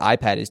opposite of what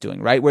iPad is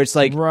doing, right? Where it's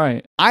like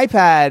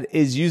iPad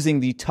is using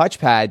the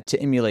touchpad to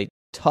emulate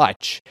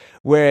touch,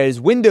 whereas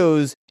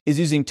Windows is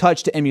using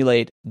touch to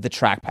emulate the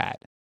trackpad.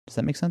 Does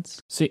that make sense?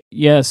 So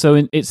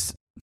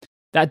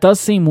that does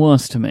seem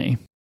worse to me.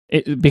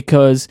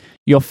 Because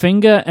your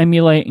finger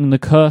emulating the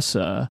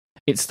cursor,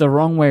 it's the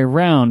wrong way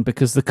around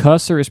because the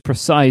cursor is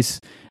precise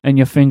and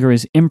your finger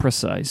is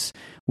imprecise.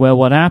 Where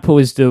what Apple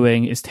is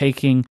doing is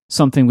taking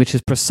something which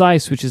is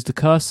precise, which is the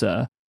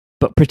cursor,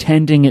 but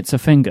pretending it's a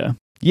finger.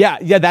 Yeah,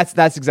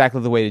 that's exactly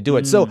the way to do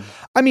it. So,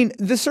 I mean,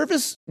 the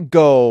Surface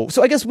Go,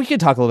 so I guess we could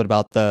talk a little bit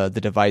about the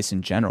device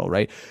in general,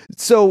 right?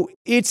 So,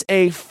 it's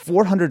a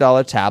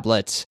 $400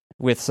 tablet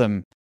with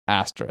some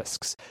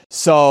asterisks.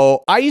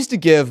 So, I used to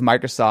give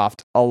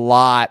Microsoft a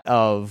lot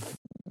of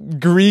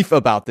grief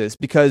about this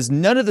because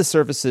none of the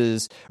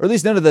Surfaces, or at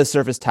least none of the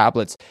Surface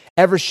tablets,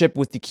 ever ship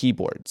with the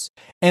keyboards.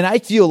 And I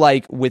feel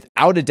like,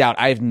 without a doubt,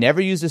 I've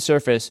never used a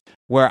Surface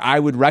where I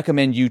would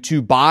recommend you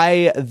to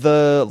buy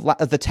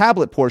the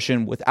tablet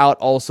portion without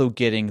also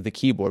getting the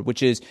keyboard,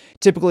 which is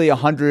typically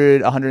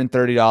 $100,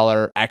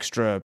 $130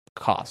 extra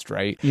cost,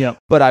 right? Yeah.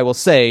 But I will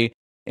say,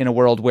 in a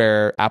world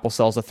where Apple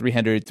sells a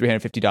 $300,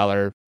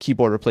 $350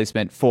 keyboard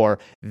replacement for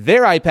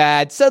their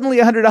iPad, suddenly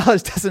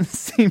 $100 doesn't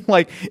seem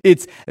like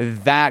it's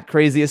that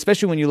crazy,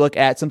 especially when you look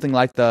at something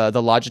like the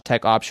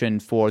Logitech option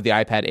for the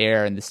iPad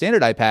Air and the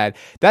standard iPad.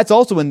 That's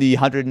also in the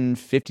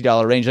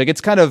 $150 range. Like,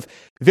 it's kind of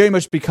very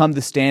much become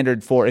the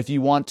standard for if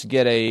you want to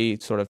get a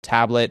sort of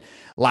tablet,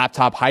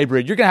 laptop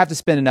hybrid, you're going to have to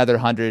spend another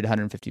 $100,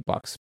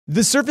 $150.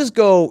 The Surface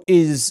Go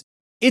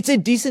it's a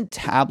decent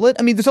tablet.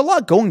 I mean, there's a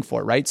lot going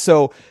for it, right?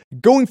 So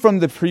going from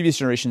the previous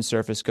generation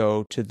Surface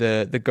Go to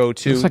the Go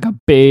 2. It's like a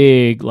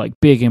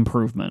big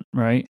improvement,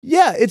 right?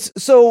 Yeah,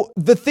 so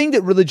the thing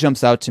that really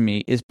jumps out to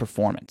me is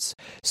performance.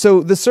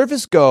 So the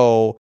Surface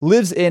Go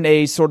lives in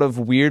a sort of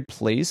weird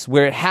place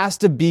where it has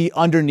to be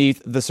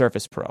underneath the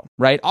Surface Pro,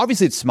 right?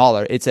 Obviously it's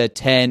smaller. It's a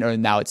 10 or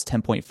now it's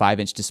 10.5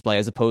 inch display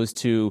as opposed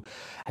to,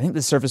 I think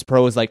the Surface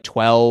Pro is like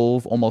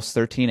 12, almost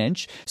 13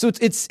 inch. So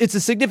it's a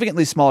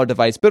significantly smaller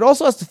device, but it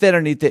also has to fit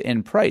underneath it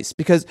in price,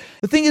 because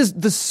the thing is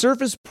the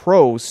Surface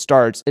Pro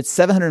starts at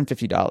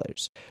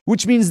 $750,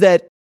 which means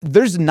that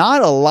there's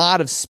not a lot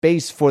of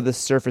space for the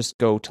Surface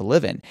Go to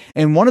live in.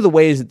 And one of the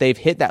ways that they've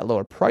hit that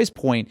lower price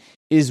point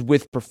is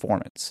with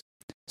performance.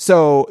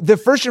 So the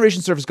first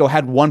generation Surface Go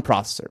had one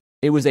processor.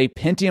 It was a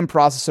Pentium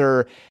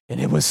processor and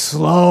it was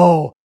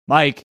slow.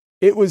 Mike,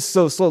 it was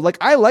so slow. Like,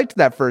 I liked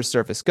that first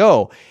Surface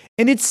Go,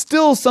 and it's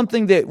still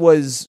something that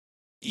was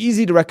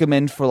easy to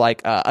recommend for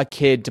like a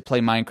kid to play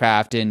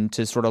Minecraft and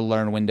to sort of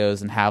learn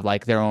Windows and have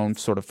like their own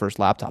sort of first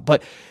laptop.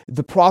 But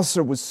the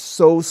processor was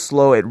so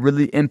slow, it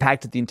really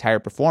impacted the entire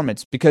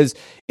performance because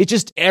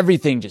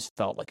everything just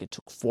felt like it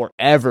took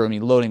forever. I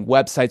mean, loading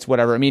websites,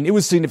 whatever. I mean, it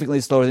was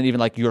significantly slower than even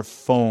like your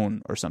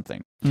phone or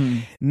something.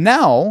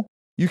 Now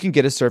you can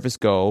get a Surface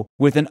Go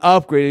with an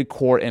upgraded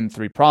Core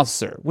M3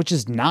 processor, which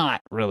is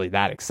not really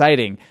that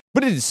exciting,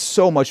 but it is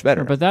so much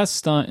better. But that's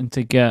starting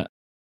to get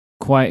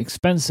quite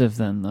expensive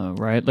then, though,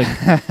 right? Like,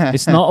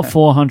 it's not a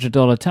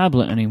 $400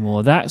 tablet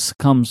anymore. That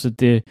comes with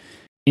the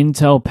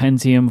Intel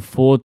Pentium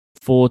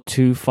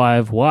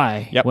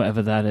 4425Y,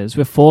 whatever that is,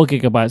 with 4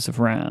 gigabytes of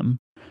RAM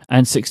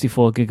and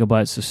 64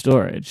 gigabytes of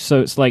storage. So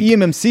it's like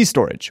eMMC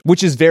storage,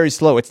 which is very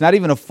slow. It's not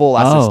even a full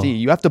SSD.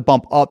 You have to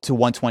bump up to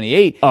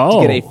 128 to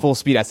get a full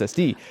speed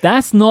SSD.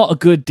 That's not a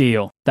good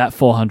deal, that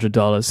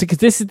 $400. Because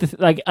this is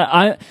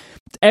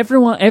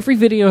every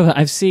video that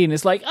I've seen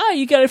is like,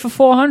 you get it for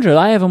 $400.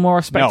 I have a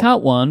more spec'd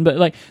out one, but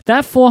like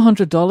that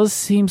 $400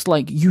 seems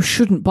like you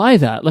shouldn't buy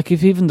that. Like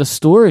if even the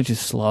storage is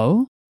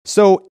slow.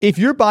 So if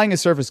you're buying a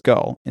Surface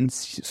Go, and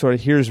sort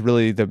of here's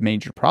really the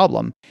major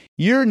problem,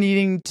 you're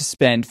needing to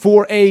spend,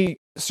 for a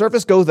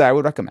Surface Go that I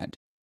would recommend,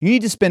 you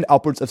need to spend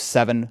upwards of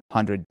 $700.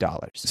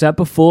 Is that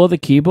before the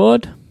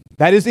keyboard?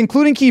 That is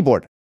including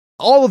keyboard.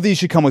 All of these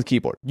should come with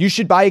keyboard. You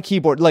should buy a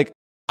keyboard. Like,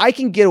 I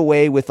can get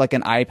away with like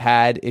an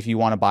iPad if you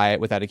want to buy it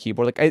without a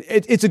keyboard. Like,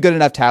 it's a good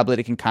enough tablet.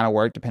 It can kind of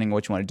work depending on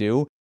what you want to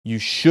do. You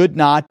should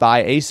not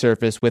buy a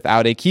Surface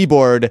without a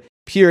keyboard,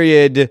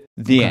 period,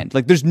 the end.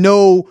 Like, there's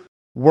no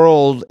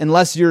world,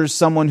 unless you're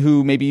someone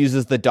who maybe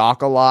uses the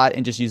dock a lot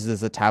and just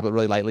uses the tablet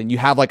really lightly and you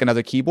have like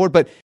another keyboard,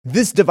 but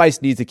this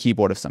device needs a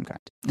keyboard of some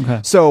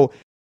kind. So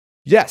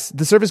yes,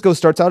 the Surface Go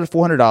starts out at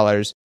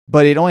 $400,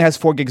 but it only has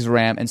 4 gigs of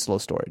RAM and slow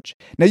storage.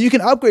 Now you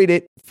can upgrade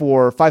it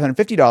for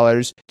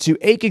 $550 to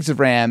 8 gigs of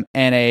RAM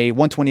and a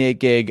 128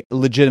 gig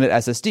legitimate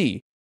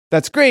SSD.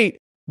 That's great,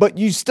 but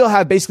you still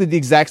have basically the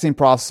exact same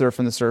processor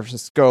from the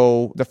Surface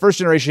Go. The first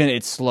generation,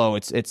 it's slow.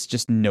 It's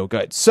just no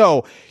good.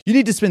 So you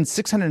need to spend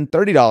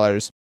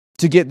 $630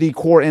 to get the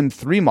Core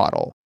M3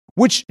 model,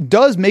 which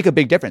does make a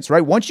big difference,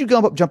 right? Once you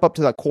jump up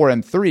to that Core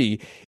M3,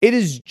 it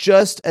is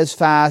just as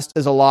fast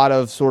as a lot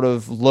of sort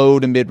of low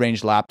to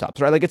mid-range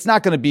laptops, right? Like it's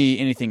not going to be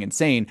anything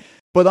insane.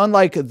 But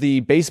unlike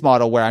the base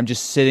model where I'm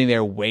just sitting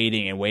there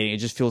waiting, it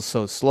just feels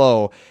so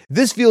slow.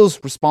 This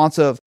feels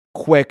responsive,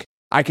 quick.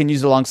 I can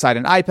use it alongside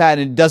an iPad,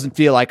 and it doesn't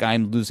feel like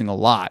I'm losing a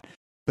lot.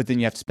 But then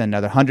you have to spend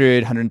another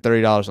 $100,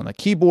 $130 on the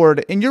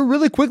keyboard, and you're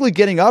really quickly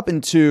getting up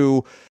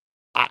into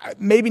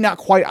maybe not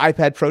quite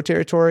iPad Pro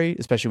territory,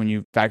 especially when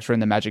you factor in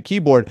the Magic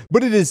Keyboard,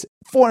 but it is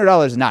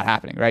 $400 not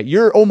happening, right?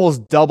 You're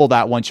almost double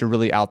that once you're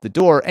really out the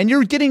door, and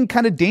you're getting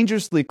kind of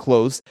dangerously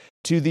close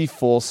to the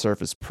full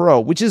Surface Pro,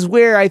 which is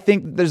where I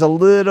think there's a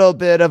little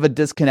bit of a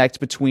disconnect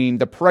between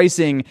the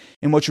pricing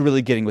and what you're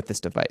really getting with this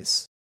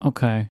device.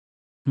 Okay.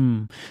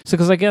 So,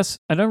 because I guess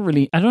I don't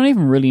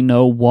even really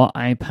know what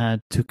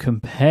iPad to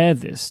compare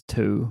this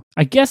to.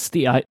 I guess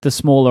the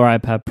smaller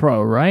iPad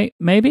Pro, right?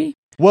 Maybe?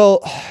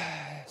 Well,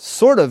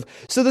 sort of.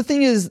 So the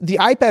thing is, the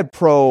iPad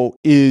Pro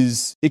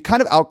it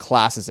kind of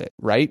outclasses it,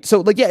 right?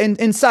 So like, yeah,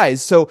 in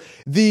size. So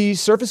the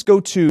Surface Go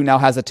 2 now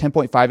has a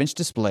 10.5 inch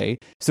display.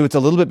 So it's a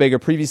little bit bigger.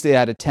 Previously it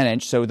had a 10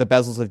 inch. So the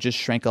bezels have just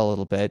shrank a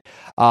little bit.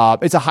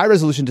 It's a high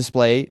resolution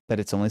display, but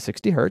it's only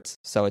 60 hertz.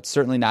 So it's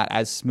certainly not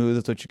as smooth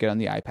as what you get on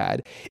the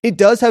iPad. It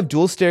does have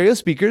dual stereo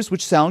speakers,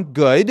 which sound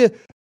good,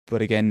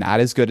 but again, not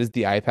as good as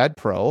the iPad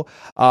Pro.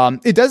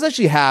 It does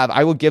actually have,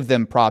 I will give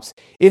them props,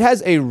 it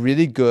has a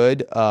really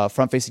good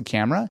front-facing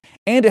camera,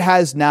 and it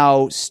has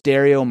now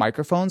stereo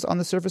microphones on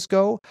the Surface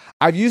Go.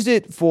 I've used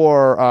it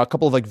for a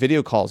couple of like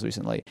video calls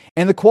recently,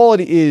 and the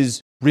quality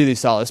is really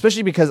solid,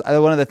 especially because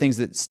one of the things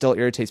that still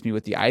irritates me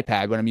with the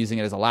iPad when I'm using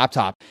it as a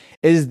laptop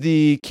is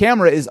the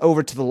camera is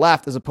over to the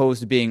left as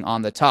opposed to being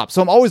on the top.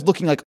 So I'm always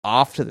looking like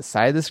off to the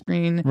side of the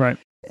screen. Right.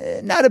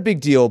 Not a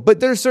big deal, but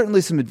there's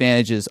certainly some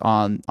advantages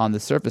on the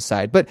Surface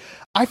side. But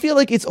I feel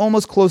like it's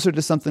almost closer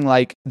to something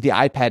like the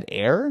iPad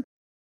Air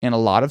in a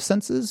lot of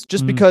senses,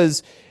 just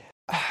because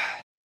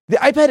the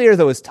iPad Air,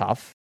 though, is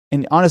tough.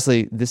 And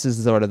honestly, this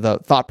is sort of the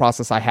thought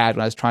process I had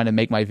when I was trying to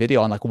make my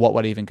video on like what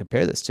would I even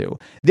compare this to.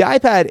 The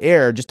iPad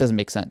Air just doesn't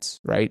make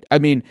sense, right? I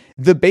mean,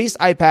 the base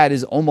iPad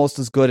is almost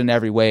as good in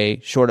every way,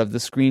 short of the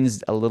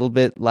screen's a little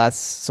bit less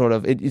sort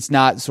of, it's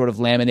not sort of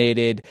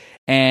laminated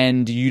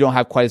and you don't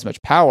have quite as much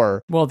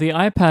power. Well, the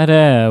iPad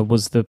Air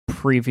was the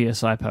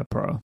previous iPad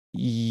Pro.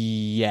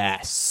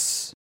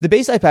 Yes. The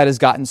base iPad has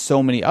gotten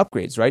so many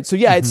upgrades, right? So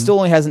yeah, it still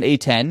only has an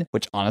A10,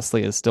 which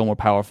honestly is still more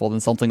powerful than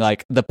something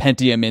like the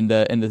Pentium in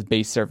the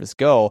base Surface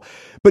Go.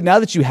 But now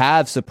that you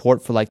have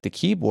support for like the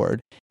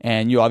keyboard,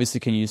 and you obviously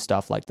can use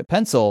stuff like the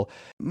pencil,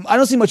 I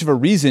don't see much of a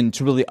reason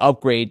to really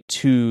upgrade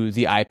to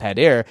the iPad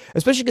Air,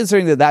 especially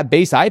considering that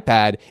base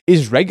iPad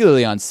is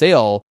regularly on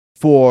sale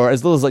for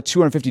as little as like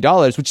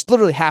 $250, which is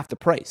literally half the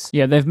price.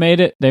 Yeah, they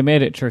made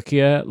it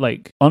trickier.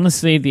 Like,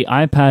 honestly, the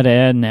iPad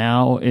Air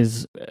now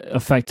is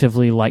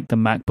effectively like the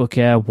MacBook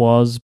Air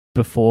was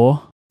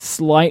before.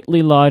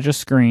 Slightly larger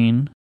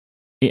screen,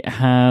 it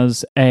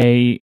has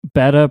a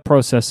better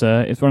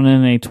processor. It's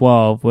running an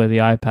A12 where the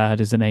iPad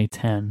is an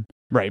A10.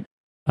 Right.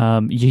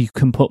 You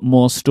can put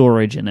more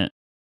storage in it.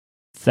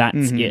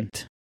 That's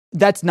it.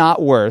 That's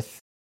not worth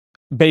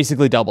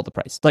basically double the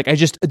price. Like,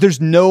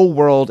 there's no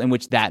world in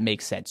which that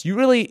makes sense. You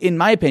really, in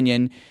my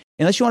opinion,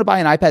 unless you want to buy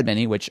an iPad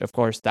mini, which of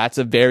course that's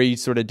a very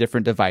sort of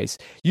different device,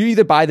 you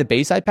either buy the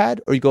base iPad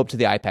or you go up to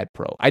the iPad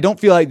Pro. I don't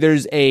feel like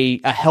there's a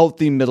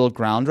healthy middle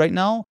ground right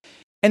now.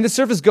 And the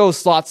Surface Go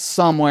slots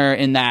somewhere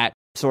in that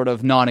sort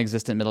of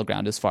non-existent middle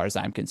ground as far as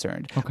I'm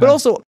concerned. Okay. But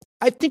also,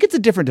 I think it's a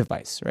different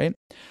device, right?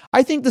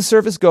 I think the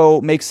Surface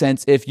Go makes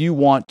sense if you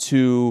want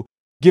to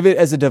give it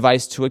as a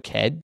device to a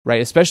kid,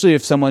 right? Especially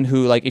if someone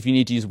who, like, if you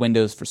need to use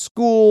Windows for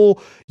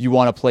school, you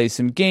want to play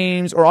some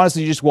games, or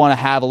honestly, you just want to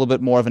have a little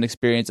bit more of an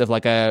experience of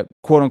like a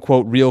quote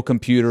unquote real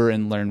computer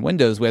and learn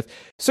Windows with.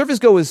 Surface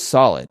Go is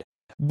solid.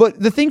 But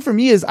the thing for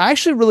me is I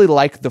actually really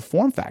like the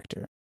form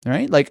factor.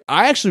 Right? Like,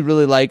 I actually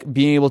really like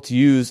being able to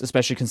use,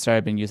 especially considering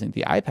I've been using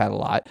the iPad a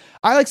lot.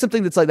 I like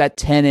something that's like that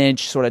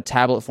 10-inch sort of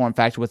tablet form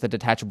factor with a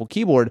detachable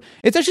keyboard.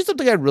 It's actually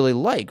something I really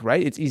like,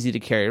 right? It's easy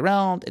to carry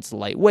around. It's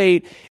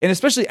lightweight. And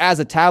especially as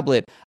a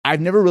tablet,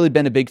 I've never really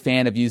been a big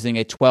fan of using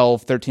a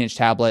 12, 13-inch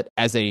tablet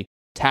as a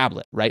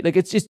tablet, right? Like,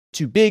 it's just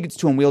too big. It's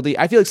too unwieldy.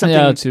 I feel like something...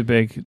 Yeah, too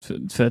big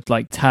for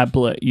like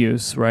tablet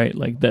use, right?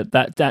 Like that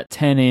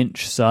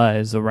 10-inch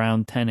size,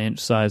 around 10-inch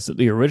size that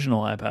the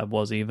original iPad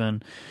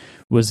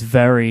was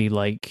very,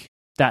 like,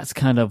 that's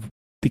kind of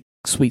the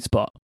sweet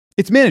spot.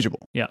 It's manageable.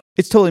 Yeah.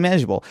 It's totally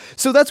manageable.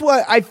 So that's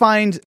why I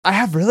find I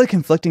have really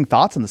conflicting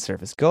thoughts on the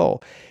Surface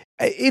Go.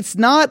 It's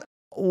not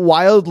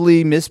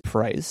wildly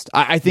mispriced.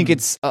 I think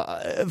it's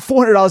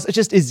 $400. It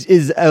just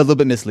is a little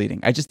bit misleading.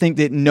 I just think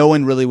that no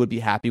one really would be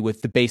happy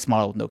with the base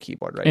model with no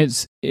keyboard,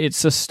 right?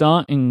 It's a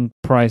starting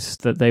price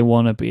that they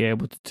want to be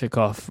able to tick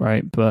off,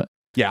 right? But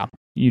yeah,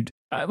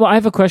 well, I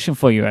have a question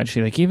for you,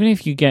 actually. Like, even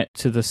if you get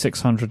to the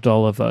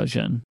 $600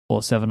 version or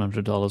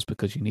 $700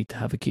 because you need to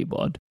have a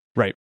keyboard,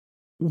 right?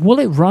 Will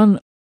it run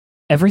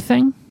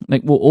everything?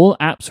 Like, will all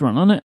apps run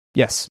on it?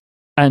 Yes.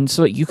 And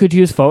so, like, you could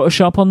use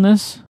Photoshop on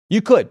this?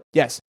 You could,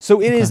 yes.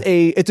 So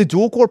it's a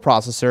dual core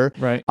processor.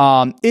 Right.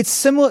 It's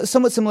somewhat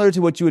similar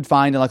to what you would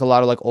find in like a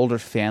lot of like older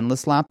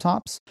fanless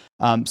laptops.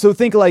 So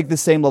think like the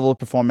same level of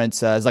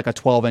performance as like a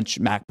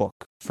 12-inch MacBook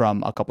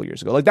from a couple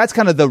years ago. Like, that's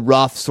kind of the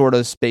rough sort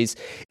of space.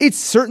 It's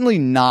certainly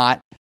not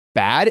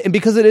bad, and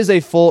because it is a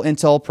full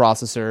Intel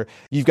processor,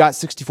 you've got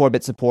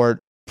 64-bit support.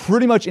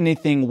 Pretty much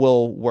anything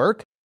will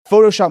work.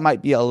 Photoshop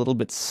might be a little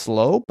bit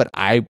slow, but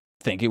I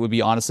think it would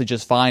be honestly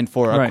just fine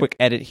for a quick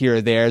edit here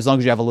or there, as long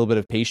as you have a little bit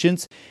of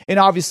patience. And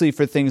obviously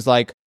for things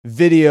like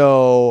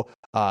video,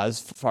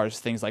 as far as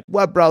things like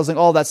web browsing,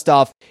 all that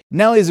stuff,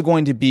 not only is it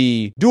going to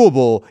be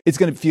doable, it's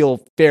going to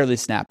feel fairly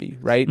snappy,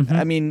 right? Mm-hmm.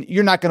 I mean,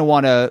 you're not going to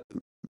want to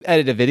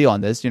edit a video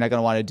on this. You're not going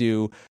to want to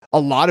do a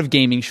lot of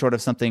gaming short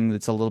of something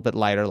that's a little bit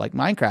lighter like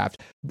Minecraft,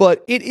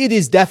 but it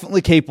is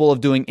definitely capable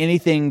of doing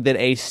anything that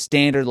a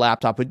standard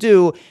laptop would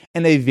do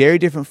in a very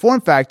different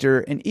form factor.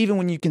 And even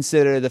when you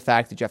consider the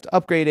fact that you have to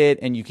upgrade it,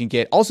 and you can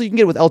get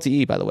it with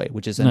LTE, by the way,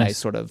 which is a nice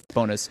sort of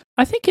bonus.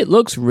 I think it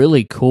looks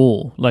really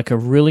cool, like a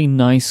really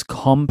nice,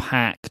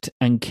 compact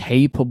and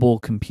capable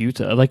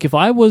computer. Like, if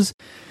I was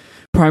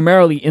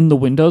primarily in the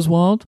Windows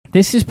world,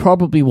 this is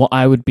probably what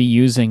I would be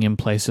using in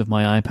place of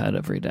my iPad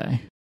every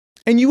day.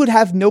 And you would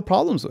have no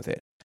problems with it,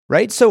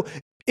 right? So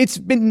it's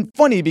been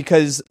funny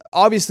because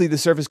obviously the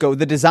Surface Go,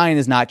 the design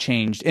has not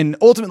changed. And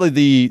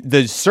ultimately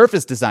the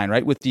Surface design,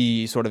 right, with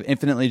the sort of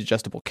infinitely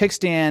adjustable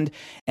kickstand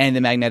and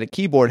the magnetic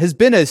keyboard has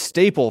been a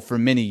staple for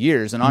many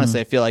years. And honestly,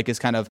 I feel like it's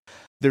kind of,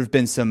 there's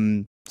been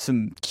some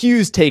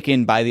cues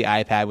taken by the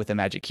iPad with the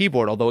Magic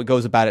Keyboard, although it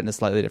goes about it in a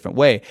slightly different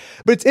way.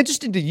 But it's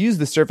interesting to use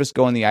the Surface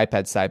Go and the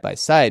iPad side by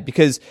side,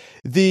 because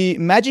the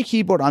Magic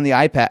Keyboard on the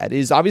iPad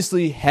is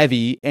obviously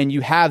heavy, and you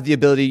have the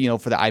ability,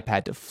 for the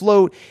iPad to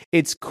float.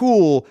 It's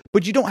cool,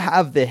 but you don't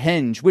have the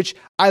hinge, which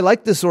I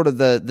like the sort of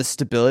the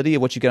stability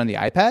of what you get on the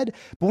iPad.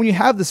 But when you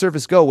have the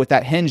Surface Go with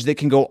that hinge that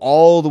can go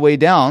all the way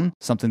down,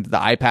 something that the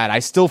iPad, I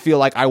still feel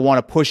like I want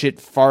to push it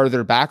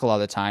farther back a lot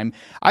of the time.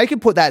 I can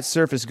put that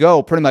Surface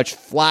Go pretty much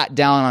flat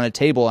down on a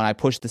table, and I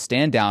push the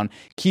stand down.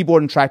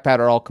 Keyboard and trackpad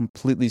are all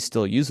completely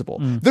still usable.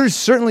 There's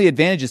certainly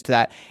advantages to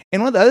that.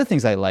 And one of the other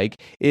things I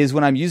like is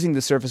when I'm using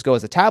the Surface Go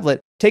as a tablet,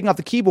 taking off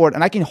the keyboard,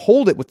 and I can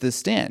hold it with this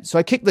stand. So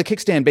I kick the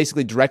kickstand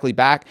basically directly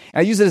back,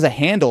 and I use it as a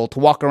handle to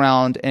walk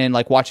around and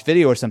like watch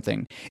video or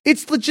something.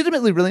 It's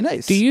legitimately really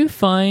nice. Do you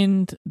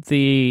find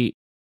the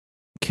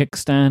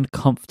kickstand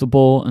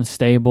comfortable and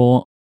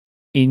stable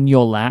in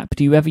your lap?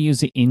 Do you ever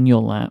use it in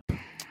your lap?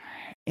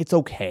 It's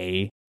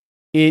okay.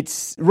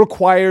 It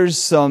requires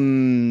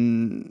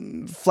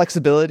some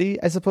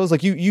flexibility, I suppose.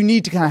 Like you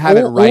need to kind of have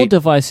it right. All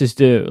devices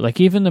do. Like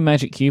even the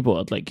Magic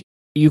Keyboard, like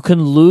you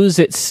can lose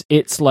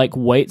its like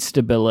weight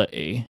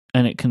stability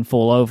and it can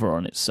fall over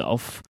on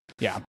itself.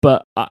 Yeah.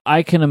 But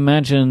I can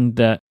imagine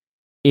that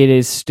it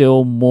is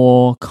still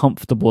more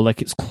comfortable,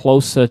 like it's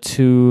closer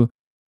to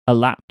a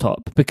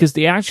laptop, because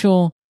the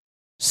actual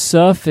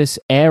surface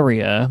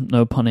area,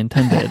 no pun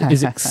intended,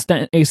 is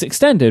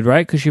extended,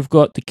 right? Because you've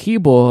got the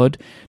keyboard,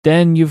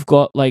 then you've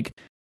got like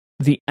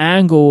the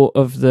angle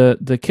of the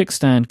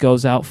kickstand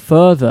goes out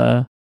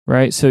further,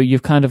 right? So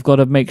you've kind of got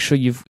to make sure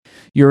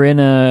you're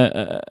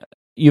in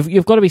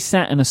you've got to be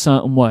sat in a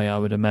certain way, I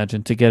would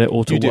imagine, to get it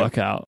all to work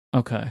out.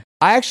 Okay.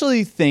 I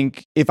actually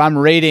think if I'm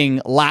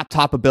rating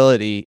laptop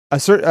ability, a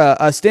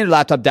standard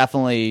laptop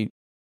definitely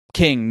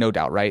king, no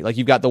doubt, right? Like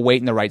you've got the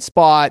weight in the right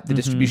spot, the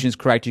distribution is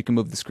correct, you can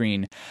move the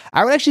screen.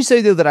 I would actually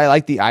say though that I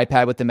like the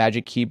iPad with the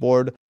Magic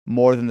Keyboard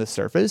more than the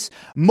Surface,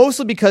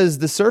 mostly because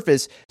the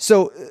Surface,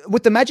 so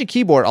with the Magic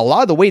Keyboard, a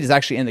lot of the weight is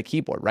actually in the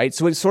keyboard, right?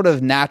 So it sort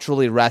of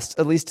naturally rests,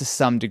 at least to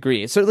some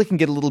degree. It certainly can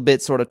get a little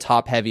bit sort of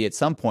top heavy at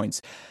some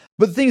points.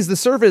 But the thing is, the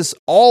Surface,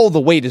 all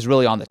the weight is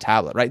really on the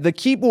tablet, right? The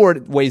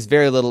keyboard weighs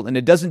very little, and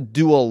it doesn't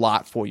do a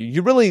lot for you.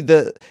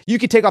 You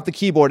could take off the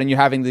keyboard, and you're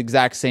having the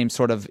exact same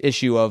sort of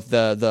issue of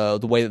the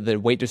way that the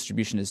weight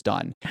distribution is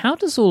done. How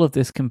does all of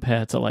this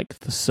compare to like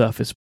the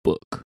Surface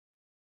Book?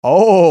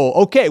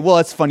 Oh, okay. Well,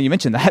 it's funny you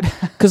mentioned that.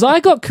 Because I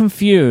got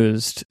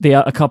confused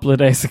a couple of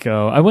days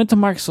ago. I went to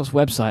Microsoft's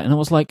website, and I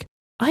was like,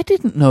 I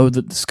didn't know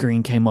that the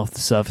screen came off the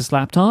Surface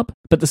laptop,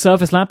 but the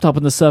Surface laptop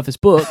and the Surface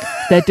Book,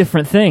 they're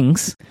different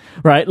things,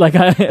 right? Like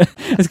I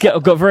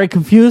got very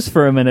confused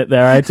for a minute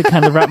there. I had to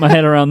kind of wrap my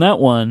head around that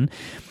one.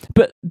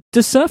 But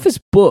the Surface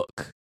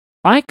Book,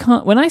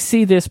 when I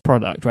see this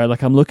product, right,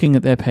 like I'm looking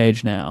at their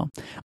page now,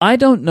 I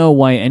don't know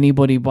why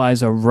anybody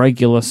buys a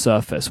regular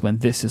Surface when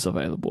this is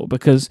available,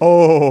 because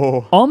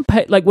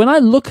like when I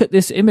look at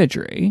this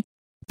imagery,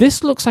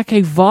 this looks like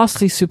a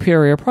vastly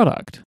superior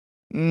product.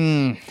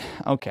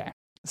 Okay.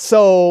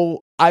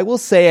 So I will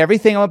say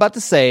everything I'm about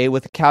to say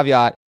with the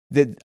caveat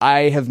that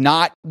I have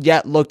not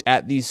yet looked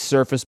at the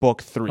Surface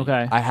Book 3.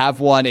 Okay. I have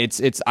one.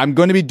 I'm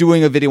going to be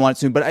doing a video on it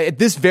soon, but at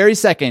this very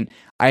second,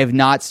 I have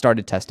not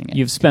started testing it.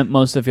 You've spent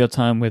most of your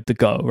time with the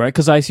Go, right?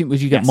 Because I assume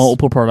you get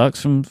multiple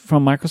products from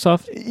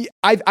Microsoft?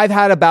 I've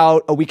had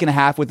about a week and a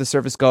half with the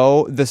Surface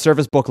Go. The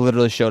Surface Book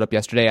literally showed up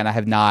yesterday, and I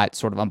have not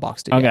sort of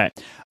unboxed it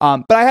yet.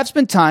 But I have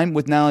spent time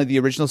with not only the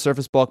original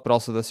Surface Book, but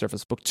also the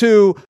Surface Book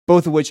 2,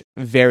 both of which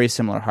very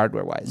similar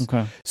hardware-wise.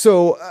 Okay.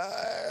 So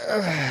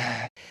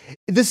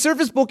the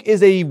Surface Book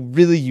is a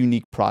really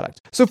unique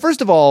product. So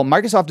first of all,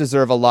 Microsoft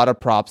deserve a lot of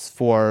props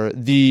for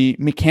the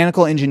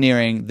mechanical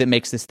engineering that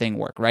makes this thing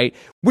work, right?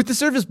 With the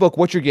Surface Book,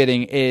 what you're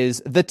getting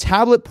is the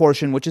tablet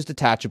portion, which is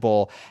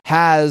detachable,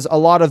 has a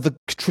lot of the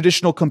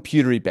traditional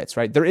computery bits,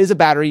 right? There is a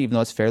battery, even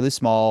though it's fairly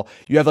small.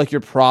 You have like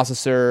your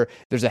processor,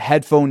 there's a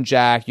headphone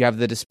jack, you have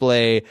the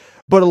display.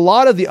 But a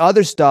lot of the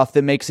other stuff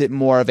that makes it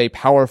more of a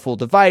powerful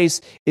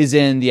device is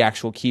in the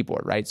actual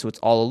keyboard, right? So it's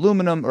all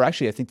aluminum, or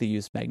actually I think they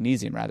use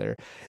magnesium rather.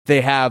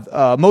 They have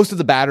most of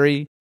the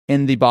battery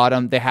in the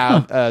bottom. They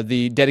have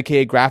the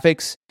dedicated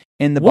graphics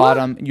in the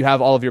bottom. You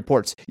have all of your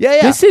ports.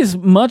 Yeah. This is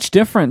much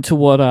different to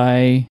what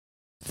I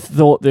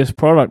thought this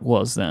product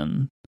was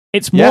then.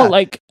 It's more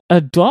like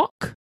a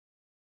dock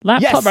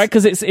laptop, right?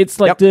 Because it's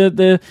like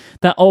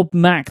that old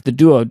Mac, the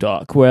Duo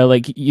dock, where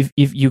like if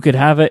you could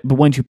have it, but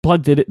when you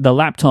plugged the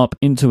laptop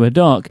into a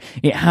dock,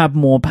 it had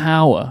more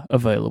power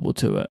available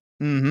to it.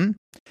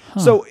 Mm-hmm.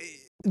 So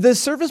the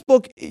Surface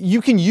Book, you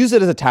can use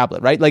it as a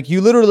tablet, right? Like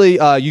you literally,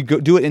 you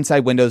do it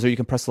inside Windows, or you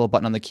can press the little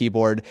button on the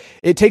keyboard.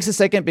 It takes a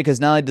second because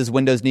not only does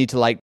Windows need to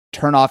like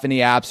turn off any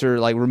apps or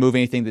like remove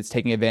anything that's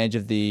taking advantage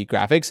of the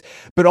graphics,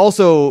 but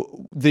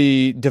also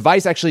the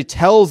device actually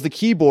tells the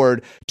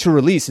keyboard to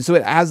release. And so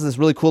it has this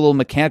really cool little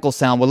mechanical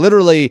sound where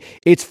literally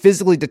it's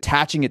physically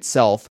detaching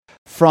itself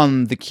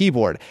from the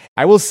keyboard.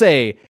 I will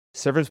say,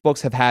 Surface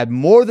Books have had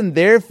more than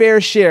their fair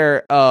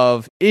share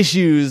of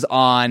issues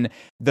on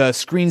the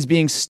screens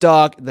being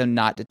stuck, them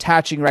not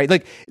detaching right.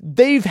 Like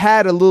they've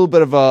had a little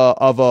bit of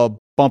a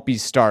bumpy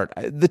start.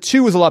 The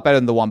 2 was a lot better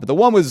than the 1, but the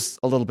 1 was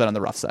a little bit on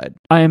the rough side.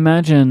 I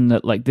imagine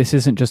that like this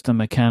isn't just a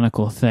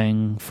mechanical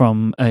thing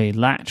from a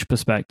latch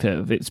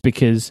perspective. It's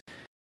because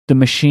the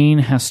machine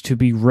has to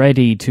be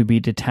ready to be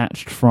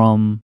detached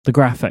from the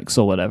graphics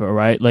or whatever,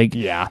 right? Like,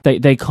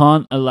 they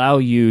can't allow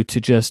you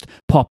to just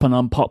pop and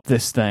unpop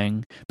this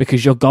thing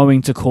because you're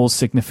going to cause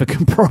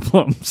significant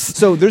problems.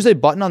 So there's a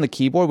button on the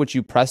keyboard which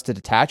you press to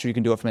detach, or you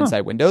can do it from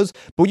inside Windows.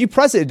 But when you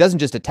press it, it doesn't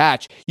just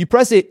attach. You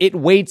press it, it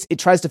waits, it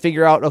tries to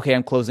figure out, okay,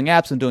 I'm closing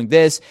apps, I'm doing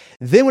this.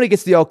 Then when it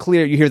gets to the all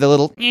clear, you hear the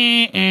little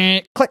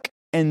click,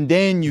 and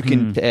then you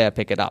can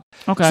pick it up.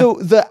 Okay. So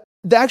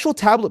the actual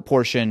tablet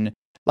portion,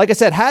 like I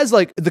said, has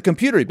like the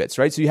computery bits,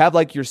 right? So you have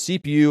like your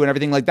CPU and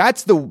everything. Like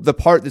that's the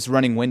part that's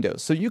running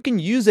Windows. So you can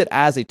use it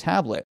as a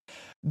tablet.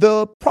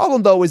 The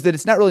problem though is that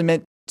it's not really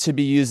meant to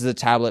be used as a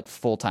tablet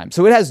full time.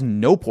 So it has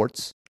no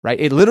ports, right?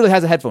 It literally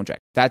has a headphone jack.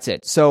 That's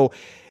it. So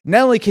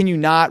not only can you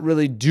not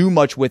really do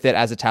much with it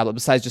as a tablet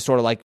besides just sort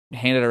of like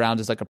hand it around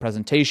as like a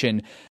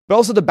presentation, but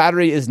also the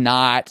battery is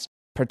not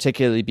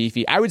particularly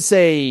beefy. I would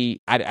say,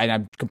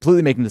 I'm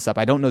completely making this up.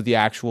 I don't know the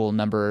actual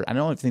number. I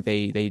don't think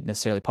they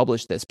necessarily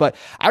published this, but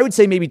I would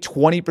say maybe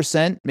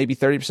 20%, maybe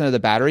 30% of the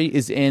battery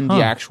is in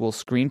the actual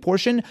screen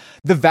portion.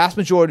 The vast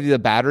majority of the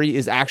battery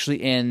is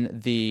actually in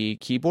the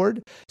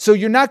keyboard. So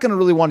you're not going to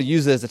really want to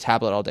use it as a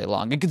tablet all day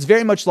long. It's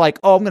very much like,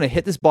 oh, I'm going to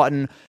hit this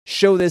button,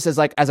 show this as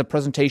a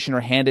presentation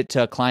or hand it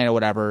to a client or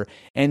whatever.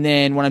 And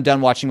then when I'm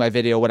done watching my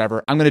video,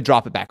 whatever, I'm going to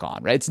drop it back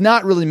on, right? It's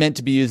not really meant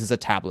to be used as a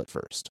tablet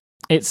first.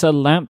 It's a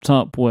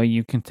laptop where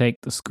you can take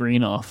the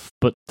screen off,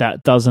 but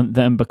that doesn't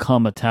then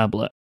become a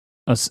tablet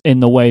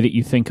in the way that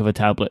you think of a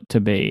tablet to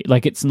be.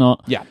 Like, it's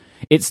not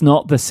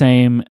the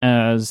same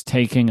as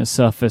taking a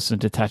Surface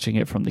and detaching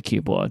it from the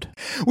keyboard.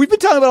 We've been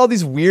talking about all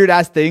these weird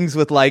ass things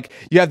with, like,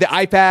 you have the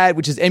iPad,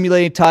 which is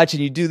emulating touch,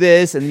 and you do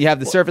this, and you have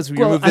the Surface where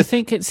you remove this. I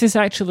think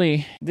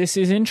this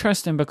is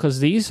interesting because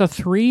these are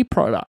 3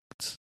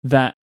 products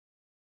that,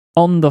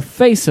 on the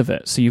face of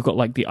it, so you've got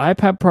like the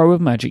iPad Pro with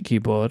Magic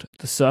Keyboard,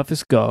 the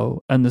Surface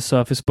Go, and the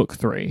Surface Book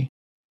 3,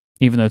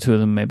 even though 2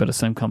 of them are made by the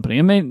same company.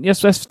 I mean,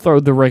 yes, let's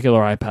throw the regular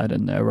iPad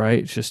in there, right?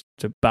 It's just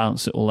to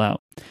balance it all out.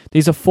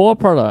 These are 4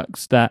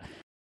 products that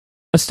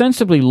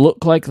ostensibly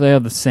look like they are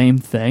the same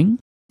thing,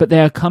 but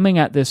they are coming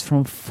at this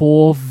from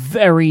 4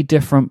 very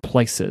different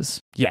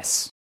places.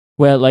 Yes.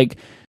 Where, like,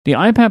 the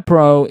iPad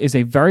Pro is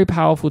a very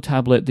powerful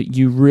tablet that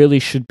you really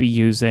should be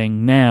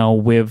using now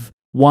with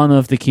one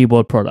of the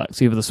keyboard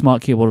products, either the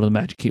Smart Keyboard or the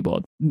Magic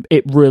Keyboard.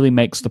 It really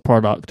makes the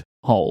product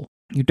whole.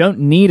 You don't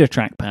need a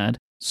trackpad.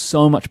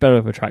 So much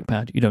better with a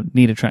trackpad. You don't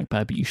need a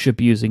trackpad, but you should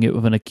be using it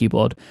within a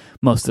keyboard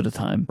most of the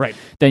time. Right.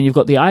 Then you've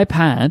got the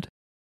iPad,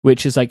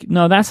 which is like,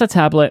 no, that's a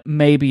tablet.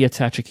 Maybe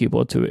attach a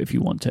keyboard to it if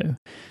you want to.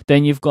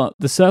 Then you've got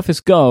the Surface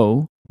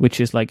Go,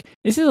 which is like,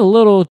 this is a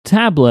little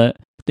tablet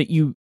that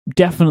you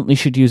definitely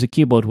should use a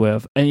keyboard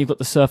with. And you've got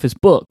the Surface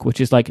Book,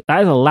 which is like,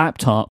 that is a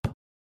laptop,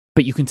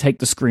 but you can take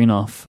the screen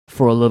off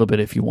for a little bit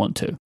if you want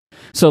to.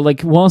 So,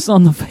 like, whilst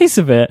on the face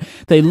of it,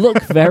 they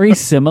look very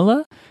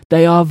similar,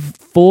 they are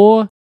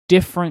 4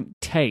 different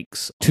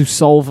takes to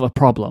solve a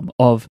problem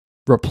of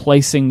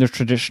replacing the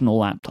traditional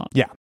laptop.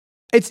 Yeah.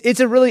 It's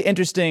a really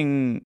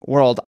interesting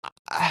world.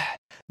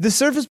 The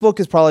Surface Book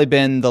has probably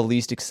been the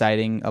least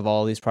exciting of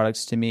all these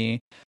products to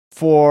me,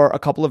 for a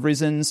couple of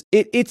reasons.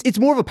 It's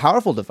more of a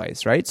powerful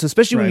device, right? So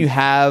especially when you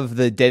have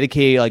the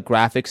dedicated like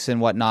graphics and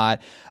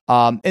whatnot,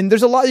 and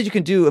there's a lot that you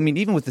can do. I mean,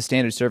 even with the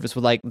standard Surface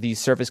with like the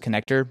Surface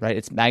connector, right?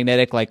 It's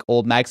magnetic, like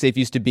old MagSafe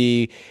used to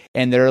be,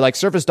 and there are like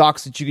Surface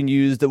docks that you can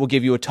use that will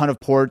give you a ton of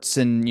ports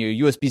and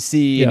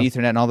USB-C and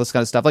Ethernet and all this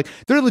kind of stuff. Like,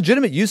 there are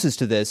legitimate uses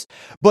to this,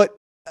 but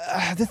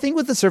the thing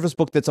with the Surface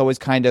Book that's always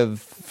kind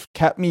of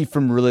kept me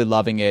from really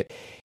loving it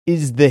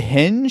is the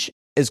hinge,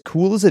 as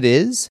cool as it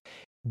is,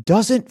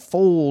 doesn't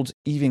fold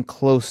even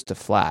close to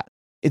flat.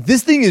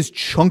 This thing is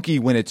chunky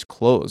when it's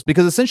closed,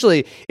 because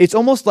essentially it's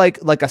almost like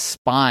a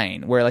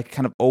spine where like it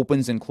kind of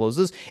opens and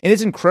closes, and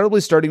it's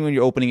incredibly sturdy when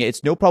you're opening it.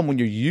 It's no problem when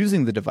you're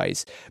using the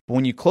device, but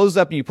when you close it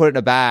up and you put it in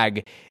a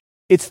bag,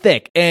 it's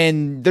thick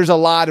and there's a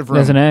lot of room.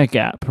 There's an air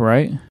gap,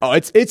 right? Oh,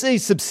 it's a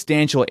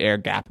substantial air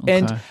gap. Okay.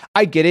 And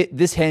I get it,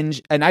 this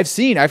hinge, and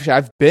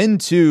I've been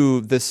to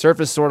the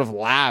Surface sort of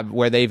lab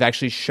where they've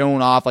actually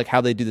shown off like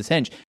how they do this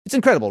hinge. It's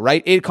incredible,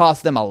 right? It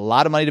costs them a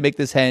lot of money to make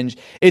this hinge.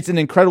 It's an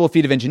incredible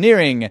feat of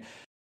engineering.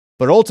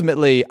 But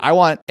ultimately, I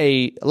want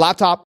a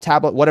laptop,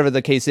 tablet, whatever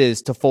the case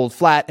is, to fold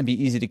flat and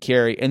be easy to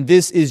carry. And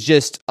this is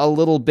just a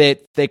little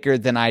bit thicker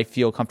than I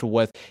feel comfortable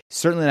with.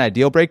 Certainly an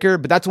ideal breaker,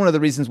 but that's one of the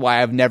reasons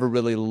why I've never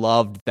really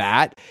loved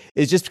that,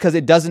 is just because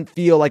it doesn't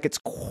feel like it's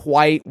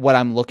quite what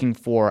I'm looking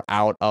for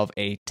out of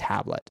a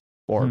tablet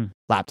or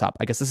laptop.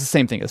 I guess it's the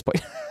same thing at this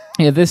point.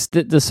 Yeah,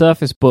 the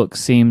Surface Book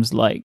seems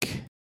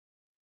like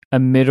a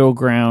middle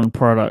ground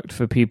product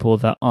for people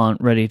that aren't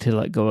ready to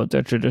let go of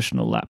their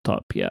traditional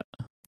laptop yet.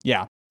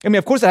 Yeah. I mean,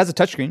 of course, it has a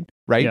touchscreen,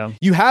 right? Yeah.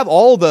 You have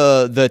all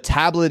the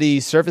tablet-y,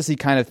 surface-y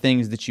kind of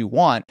things that you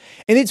want,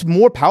 and it's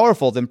more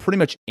powerful than pretty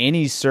much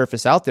any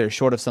Surface out there,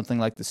 short of something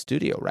like the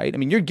Studio, right? I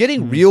mean, you're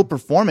getting real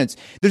performance.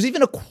 There's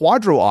even a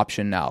Quadro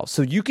option now,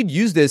 so you could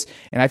use this,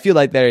 and I feel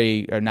like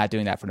they are not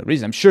doing that for no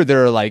reason. I'm sure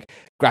there are like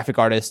graphic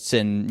artists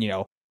and, you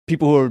know,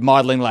 people who are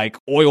modeling like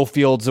oil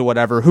fields or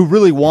whatever who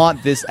really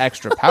want this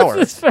extra power.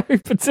 This very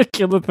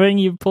particular thing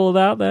you pulled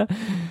out there.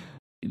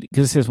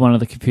 Because this is one of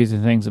the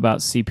confusing things about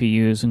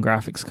CPUs and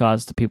graphics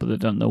cards to people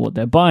that don't know what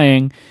they're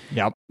buying.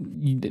 Yep.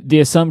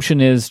 The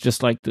assumption is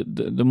just like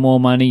the more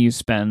money you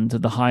spend,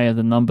 the higher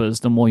the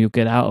numbers, the more you'll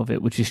get out of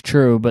it, which is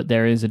true, but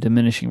there is a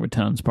diminishing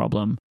returns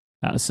problem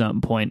at a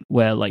certain point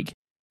where like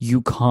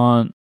you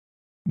can't,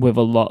 with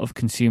a lot of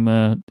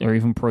consumer or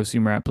even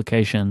prosumer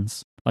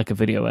applications, like a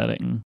video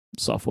editing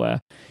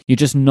software, you're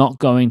just not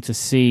going to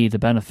see the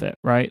benefit,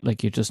 right?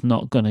 Like you're just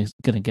not gonna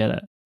get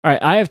it. All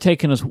right, I have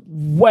taken us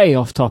way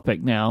off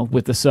topic now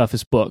with the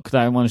Surface Book.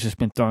 That one has just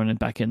been thrown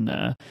back in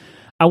there.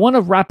 I want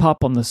to wrap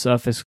up on the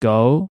Surface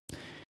Go.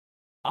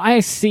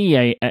 I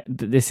see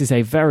this is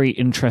a very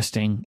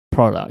interesting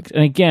product.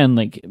 And again,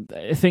 like,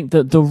 I think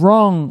that the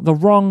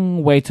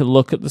wrong way to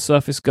look at the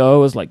Surface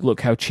Go is like,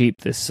 look how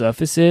cheap this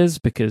Surface is,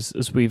 because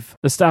as we've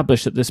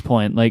established at this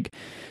point, like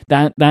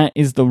that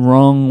is the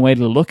wrong way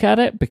to look at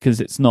it, because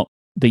it's not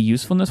the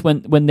usefulness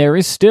when there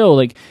is still,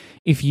 like,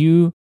 if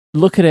you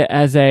look at it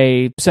as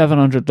a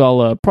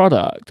 $700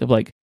 product of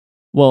like,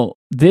 well,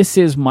 this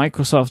is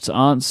Microsoft's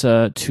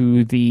answer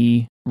to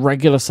the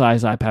regular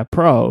size iPad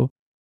Pro.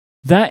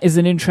 That is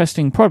an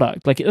interesting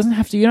product. Like, it doesn't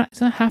have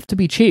to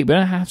be cheap. It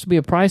doesn't have to be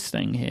a price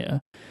thing here.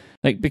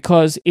 Like,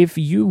 because if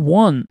you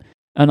want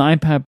an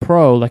iPad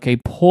Pro, like a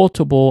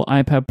portable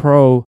iPad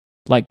Pro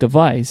like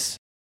device,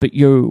 but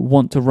you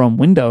want to run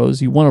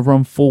Windows, you want to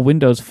run full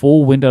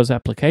Windows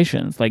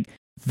applications, like,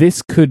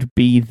 this could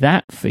be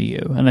that for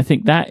you. And I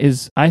think that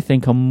is,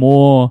 a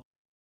more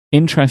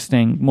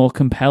interesting, more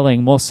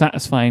compelling, more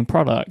satisfying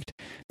product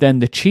than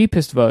the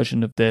cheapest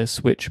version of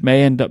this, which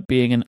may end up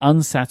being an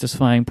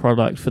unsatisfying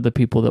product for the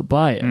people that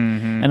buy it.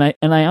 Mm-hmm.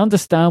 And I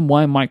understand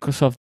why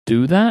Microsoft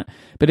do that,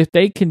 but if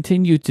they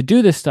continue to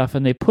do this stuff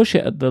and they push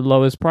it at the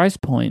lowest price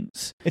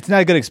points, it's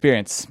not a good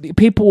experience.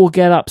 People will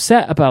get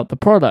upset about the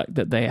product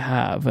that they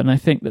have, and I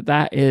think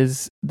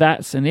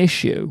that's an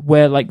issue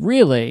where, like,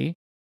 really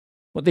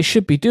what they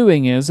should be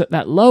doing is, at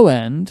that low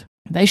end,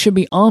 they should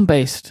be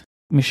ARM-based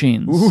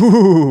machines.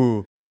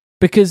 Ooh.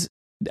 Because,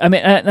 I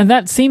mean, and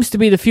that seems to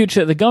be the future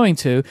that they're going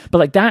to, but,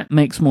 like, that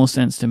makes more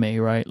sense to me,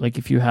 right? Like,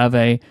 if you have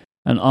an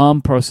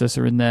ARM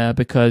processor in there,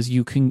 because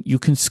you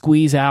can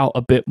squeeze out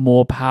a bit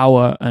more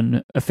power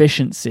and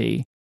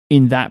efficiency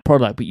in that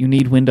product, but you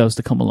need Windows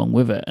to come along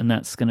with it, and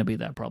that's going to be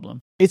that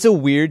problem. It's a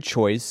weird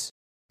choice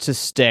to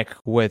stick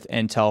with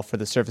Intel for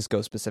the Surface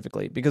Go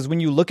specifically, because when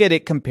you look at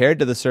it compared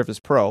to the Surface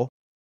Pro,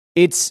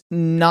 it's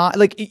not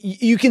like,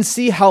 you can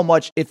see how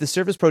much, if the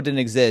Surface Pro didn't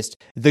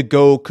exist, the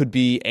Go could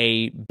be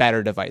a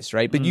better device,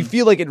 right? But you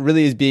feel like it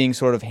really is being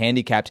sort of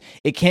handicapped.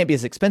 It can't be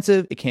as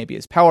expensive, it can't be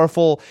as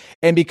powerful,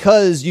 and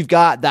because you've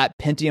got that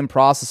Pentium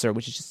processor,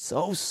 which is just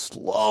so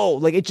slow,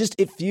 like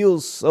it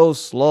feels so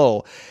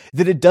slow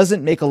that it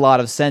doesn't make a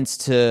lot of sense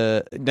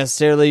to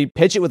necessarily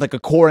pitch it with like a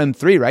Core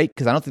M3, right?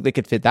 Because I don't think they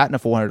could fit that in a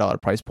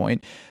 $400 price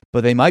point,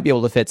 but they might be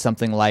able to fit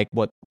something like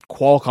what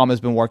Qualcomm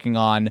has been working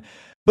on.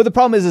 But the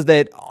problem is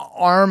that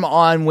ARM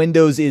on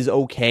Windows is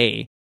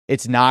okay.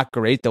 It's not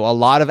great, though. A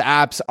lot of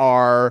apps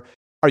are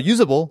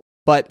usable,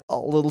 but a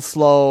little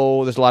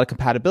slow. There's a lot of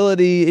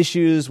compatibility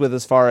issues with,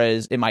 as far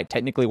as it might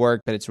technically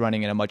work, but it's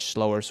running in a much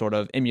slower sort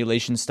of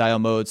emulation style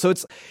mode. So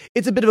it's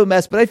a bit of a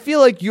mess, but I feel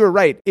like you're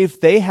right. If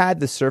they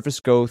had the Surface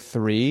Go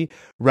 3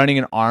 running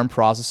an ARM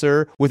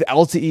processor with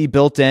LTE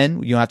built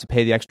in, you don't have to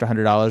pay the extra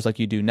 $100 like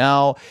you do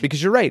now,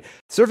 because you're right.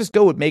 Surface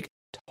Go would make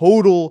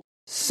total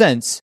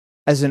sense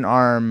as an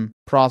ARM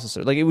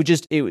processor. Like,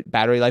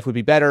 battery life would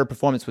be better,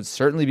 performance would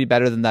certainly be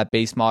better than that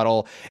base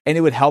model, and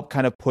it would help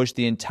kind of push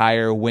the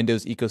entire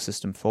Windows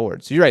ecosystem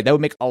forward. So you're right, that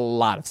would make a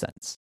lot of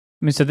sense.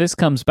 I mean, so this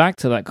comes back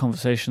to that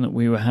conversation that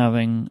we were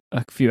having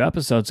a few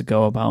episodes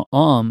ago about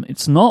ARM.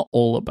 It's not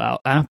all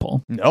about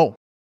Apple. No.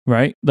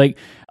 Right? Like,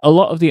 a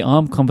lot of the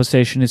ARM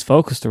conversation is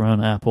focused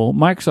around Apple.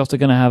 Microsoft are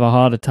going to have a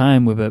harder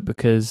time with it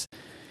because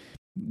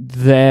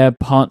their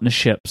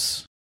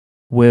partnerships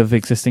with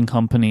existing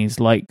companies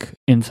like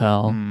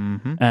Intel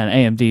and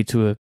AMD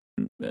to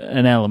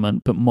an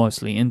element, but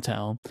mostly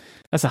Intel,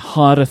 that's a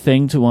harder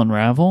thing to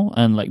unravel,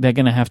 and like, they're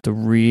going to have to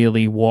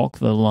really walk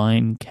the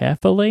line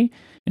carefully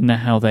in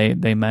how they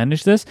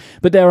manage this.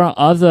 But there are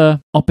other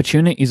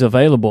opportunities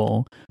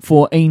available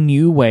for a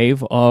new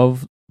wave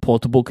of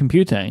portable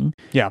computing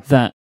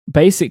that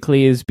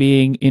basically is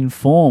being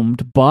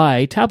informed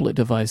by tablet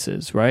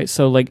devices, right?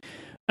 So like,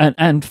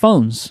 and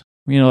phones.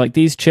 You know, like,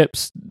 these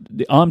chips,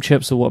 the ARM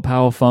chips are what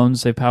power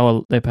phones. They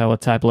power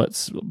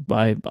tablets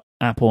by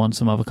Apple and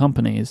some other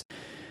companies.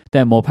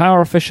 They're more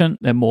power efficient.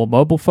 They're more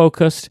mobile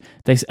focused.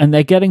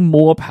 They're getting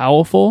more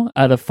powerful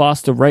at a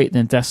faster rate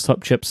than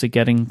desktop chips are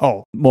getting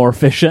more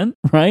efficient,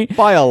 right?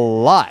 By a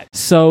lot.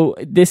 So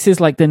this is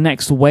like the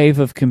next wave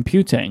of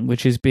computing,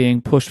 which is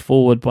being pushed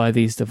forward by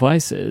these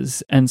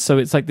devices. And so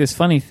it's like this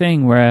funny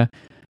thing where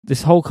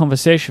this whole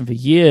conversation for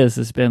years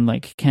has been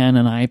like, can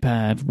an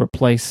iPad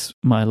replace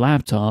my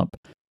laptop?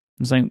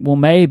 I'm saying, well,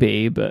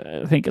 maybe, but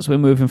I think as we're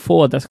moving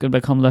forward, that's going to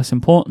become less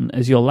important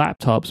as your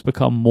laptops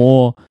become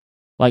more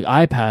like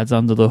iPads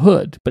under the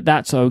hood. But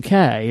that's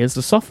okay, as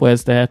the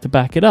software's there to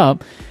back it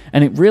up.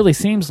 And it really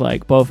seems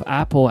like both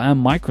Apple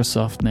and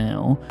Microsoft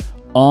now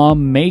are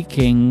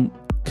making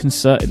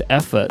concerted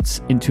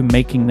efforts into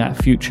making that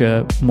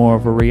future more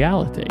of a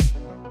reality.